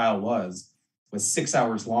 one trial was 6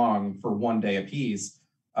 hours long for one day apiece.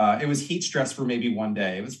 It was heat stress for maybe one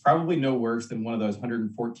day. It was probably no worse than one of those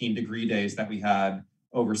 114-degree days that we had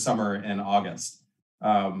over summer in August.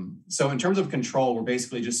 So in terms of control, we're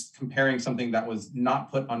basically just comparing something that was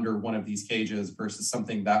not put under one of these cages versus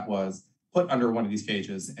something that was put under one of these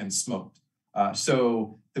cages and smoked.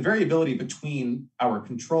 So the variability between our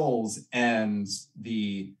controls and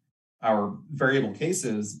our variable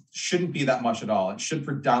cases shouldn't be that much at all. It should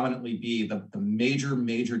predominantly be the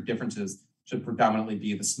major differences should predominantly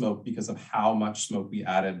be the smoke because of how much smoke we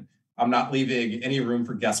added. I'm not leaving any room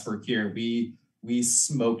for guesswork here. We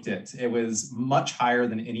smoked it. It was much higher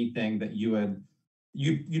than anything that you'd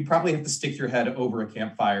probably have to stick your head over a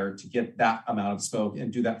campfire to get that amount of smoke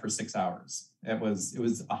and do that for 6 hours. It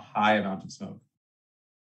was a high amount of smoke.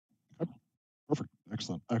 Perfect.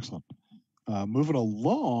 Excellent. Moving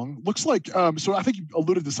along, looks like, so I think you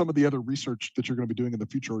alluded to some of the other research that you're going to be doing in the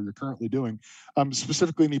future or you're currently doing,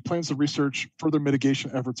 specifically any plans to research further mitigation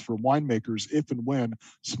efforts for winemakers if and when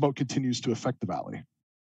smoke continues to affect the valley.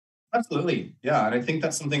 Absolutely. Yeah. And I think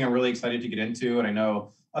that's something I'm really excited to get into. And I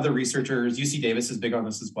know other researchers, UC Davis is big on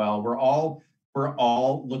this as well. We're all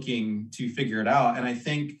looking to figure it out. And I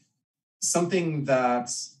think something that,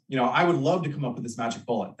 I would love to come up with this magic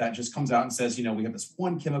bullet that just comes out and says, we have this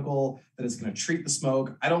one chemical that is going to treat the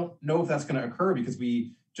smoke. I don't know if that's going to occur because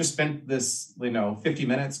we just spent this, 50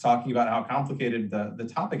 minutes talking about how complicated the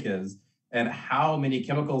topic is and how many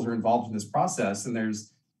chemicals are involved in this process. And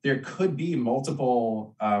there could be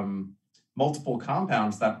multiple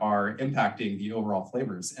compounds that are impacting the overall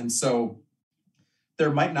flavors. And so there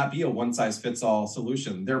might not be a one-size-fits-all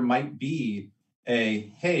solution. There might be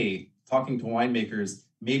talking to winemakers,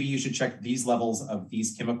 maybe you should check these levels of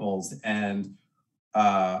these chemicals. And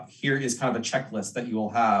here is kind of a checklist that you will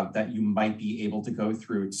have that you might be able to go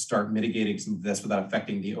through to start mitigating some of this without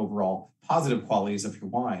affecting the overall positive qualities of your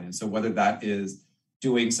wine. And so whether that is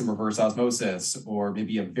doing some reverse osmosis or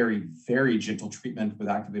maybe a very, very gentle treatment with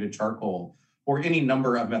activated charcoal or any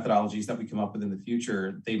number of methodologies that we come up with in the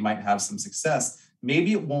future, they might have some success.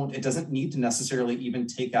 Maybe it doesn't need to necessarily even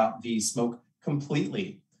take out the smoke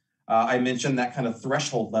completely. I mentioned that kind of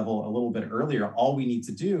threshold level a little bit earlier. All we need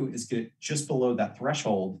to do is get it just below that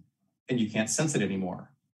threshold and you can't sense it anymore.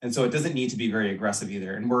 And so it doesn't need to be very aggressive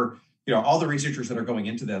either. And we're, all the researchers that are going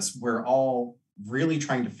into this, we're all really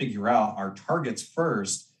trying to figure out our targets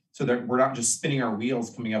first so that we're not just spinning our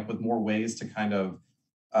wheels coming up with more ways to kind of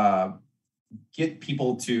get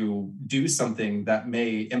people to do something that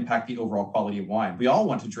may impact the overall quality of wine. We all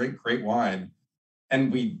want to drink great wine,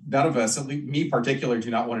 and none of us, at least me particularly, do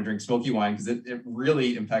not want to drink smoky wine because it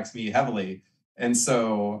really impacts me heavily. And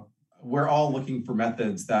so we're all looking for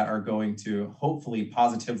methods that are going to hopefully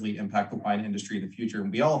positively impact the wine industry in the future.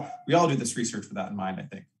 And we all do this research with that in mind, I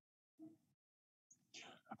think.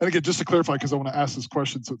 And again, just to clarify, because I want to ask this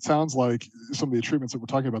question, so it sounds like some of the treatments that we're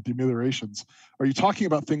talking about, the ameliorations, are you talking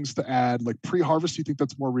about things to add like pre-harvest? Do you think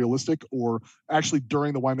that's more realistic, or actually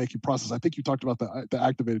during the winemaking process? I think you talked about the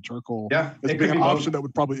activated charcoal as being an option that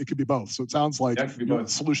would probably, it could be both. So it sounds like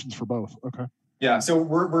solutions for both. Okay. Yeah. So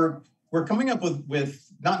we're coming up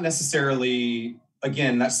with not necessarily,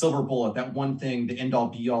 again, that silver bullet, that one thing, the end all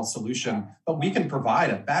be all solution, but we can provide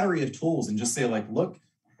a battery of tools and just say like, look,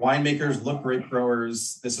 winemakers, look, grape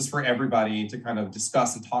growers, this is for everybody to kind of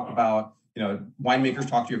discuss and talk about. Winemakers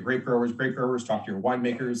talk to your grape growers talk to your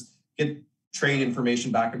winemakers, get trade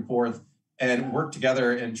information back and forth, and work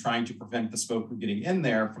together in trying to prevent the smoke from getting in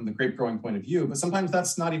there from the grape growing point of view. But sometimes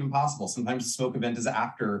that's not even possible. Sometimes the smoke event is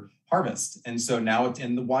after harvest. And so now it's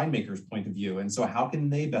in the winemaker's point of view. And so how can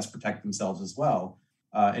they best protect themselves as well?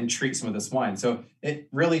 And treat some of this wine. So it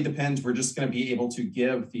really depends. We're just going to be able to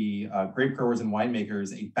give the grape growers and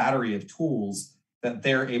winemakers a battery of tools that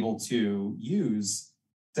they're able to use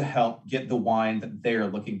to help get the wine that they're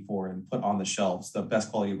looking for and put on the shelves, the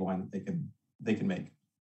best quality of wine that they can make.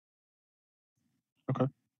 Okay.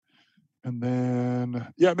 And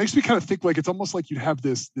then, it makes me kind of think like it's almost like you'd have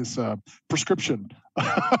this prescription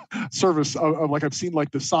service of like I've seen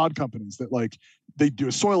like the sod companies that like they do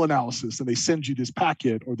a soil analysis and they send you this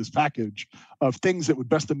packet or this package of things that would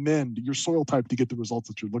best amend your soil type to get the results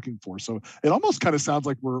that you're looking for. So it almost kind of sounds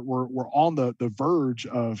like we're on the verge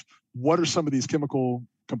of what are some of these chemical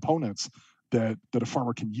components that a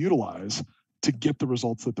farmer can utilize to get the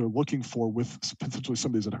results that they're looking for with potentially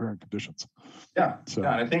some of these inherent conditions. Yeah. So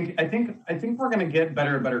I think we're going to get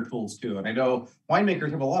better and better tools too. And I know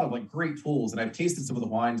winemakers have a lot of like great tools, and I've tasted some of the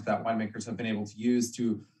wines that winemakers have been able to use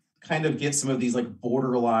to kind of get some of these like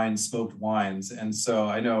borderline smoked wines. And so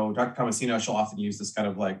I know Dr. Tomasino, she'll often use this kind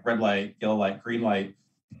of like red light, yellow light, green light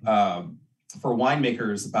for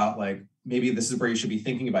winemakers about like, maybe this is where you should be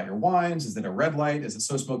thinking about your wines. Is it a red light? Is it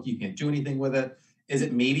so smoky you can't do anything with it? Is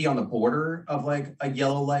it maybe on the border of like a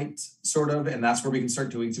yellow light sort of? And that's where we can start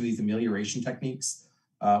doing some of these amelioration techniques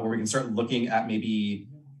where we can start looking at maybe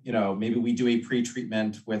we do a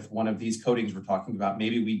pre-treatment with one of these coatings we're talking about.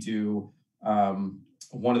 Maybe we do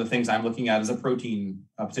one of the things I'm looking at is a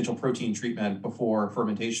potential protein treatment before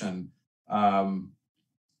fermentation.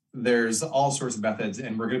 There's all sorts of methods,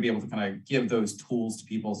 and we're going to be able to kind of give those tools to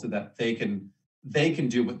people so that they can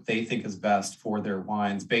do what they think is best for their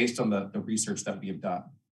wines based on the research that we have done.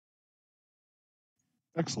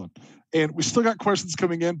 Excellent. And we still got questions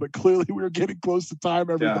coming in, but clearly we're getting close to time,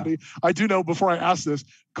 everybody. Yeah. I do know before I ask this,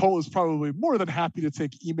 Cole is probably more than happy to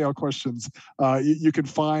take email questions. You can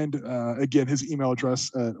find, again, his email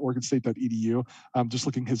address at oregonstate.edu. I'm just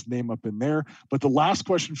looking his name up in there. But the last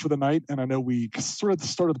question for the night, and I know we sort of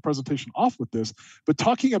started the presentation off with this, but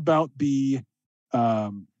talking about the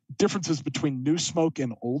differences between new smoke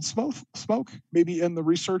and old smoke, maybe in the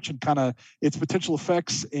research and kind of its potential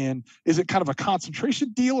effects. And is it kind of a concentration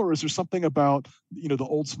deal, or is there something about, the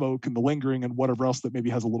old smoke and the lingering and whatever else that maybe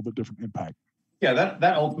has a little bit different impact? Yeah,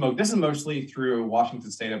 that old smoke, this is mostly through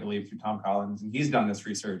Washington State, I believe, through Tom Collins, and he's done this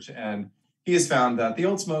research. And he has found that the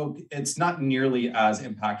old smoke, it's not nearly as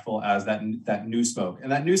impactful as that new smoke.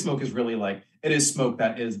 And that new smoke is really like, it is smoke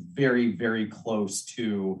that is very, very close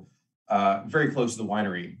to the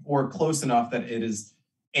winery, or close enough that it is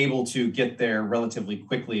able to get there relatively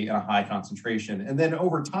quickly in a high concentration. And then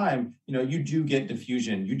over time, you do get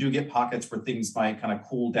diffusion. You do get pockets where things might kind of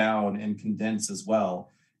cool down and condense as well.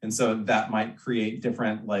 And so that might create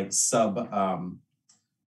different like subclimates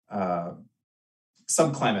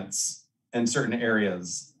in certain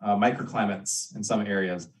areas, microclimates in some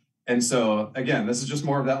areas. And so again, this is just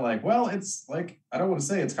more of that like, well, it's like, I don't want to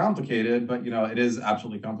say it's complicated, but it is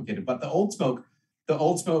absolutely complicated. But the old smoke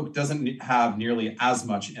doesn't have nearly as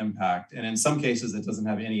much impact. And in some cases, it doesn't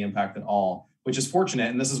have any impact at all, which is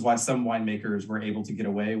fortunate. And this is why some winemakers were able to get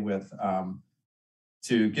away with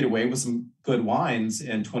some good wines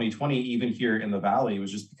in 2020, even here in the Valley. It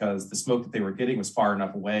was just because the smoke that they were getting was far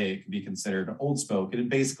enough away, it could be considered old smoke. And it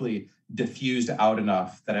basically diffused out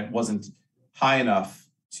enough that it wasn't high enough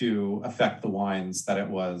to affect the wines that it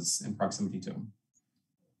was in proximity to.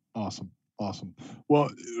 Awesome. Well,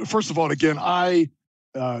 first of all, again,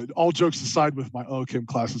 all jokes aside with my OChem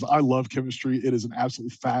classes, I love chemistry. It is an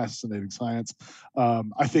absolutely fascinating science.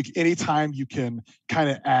 I think anytime you can kind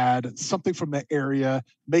of add something from that area,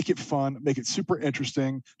 make it fun, make it super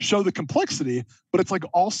interesting, show the complexity, but it's like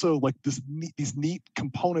also like these neat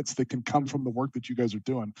components that can come from the work that you guys are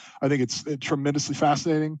doing. I think it's tremendously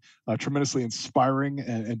fascinating, tremendously inspiring,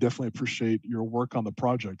 and definitely appreciate your work on the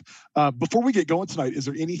project. Before we get going tonight, is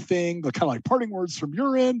there anything kind of like parting words from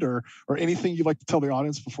your end or anything you'd like to tell the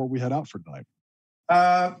audience before we head out for tonight?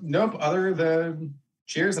 Nope, other than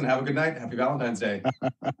cheers and have a good night. Happy Valentine's Day.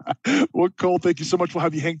 Well, Cole, thank you so much. We'll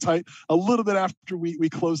have you hang tight a little bit after we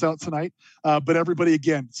close out tonight. But everybody,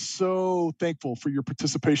 again, so thankful for your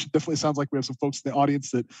participation. Definitely sounds like we have some folks in the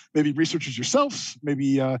audience that maybe researchers yourselves,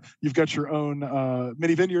 maybe you've got your own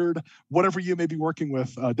mini vineyard, whatever you may be working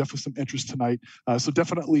with, definitely some interest tonight. So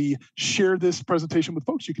definitely share this presentation with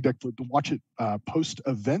folks. You can definitely watch it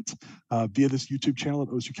post-event via this YouTube channel at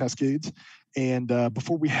OSU-Cascades. And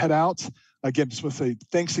before we head out, again, just want to say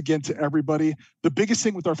thanks again to everybody. The biggest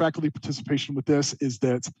thing with our faculty participation with this is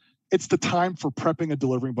that it's the time for prepping and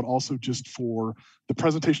delivering, but also just for the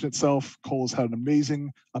presentation itself. Cole has had an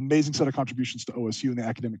amazing set of contributions to OSU and the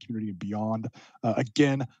academic community and beyond.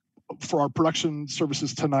 Again, for our production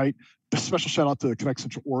services tonight, a special shout out to Connect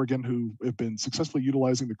Central Oregon, who have been successfully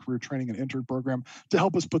utilizing the career training and intern program to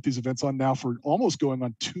help us put these events on now for almost going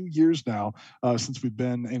on 2 years now since we've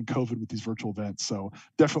been in COVID with these virtual events. So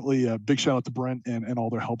definitely a big shout out to Brent and all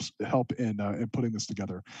their help in putting this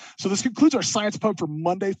together. So this concludes our Science Pub for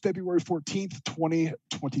Monday, February 14th,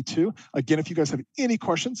 2022. Again, if you guys have any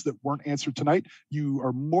questions that weren't answered tonight, you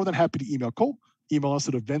are more than happy to email Cole. Email us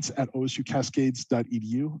at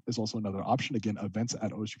events@osucascades.edu is also another option. Again,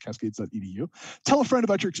 events@osucascades.edu. Tell a friend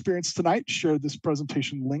about your experience tonight. Share this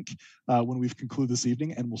presentation link when we've concluded this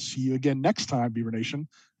evening, and we'll see you again next time, Beaver Nation,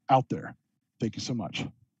 out there. Thank you so much.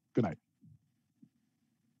 Good night.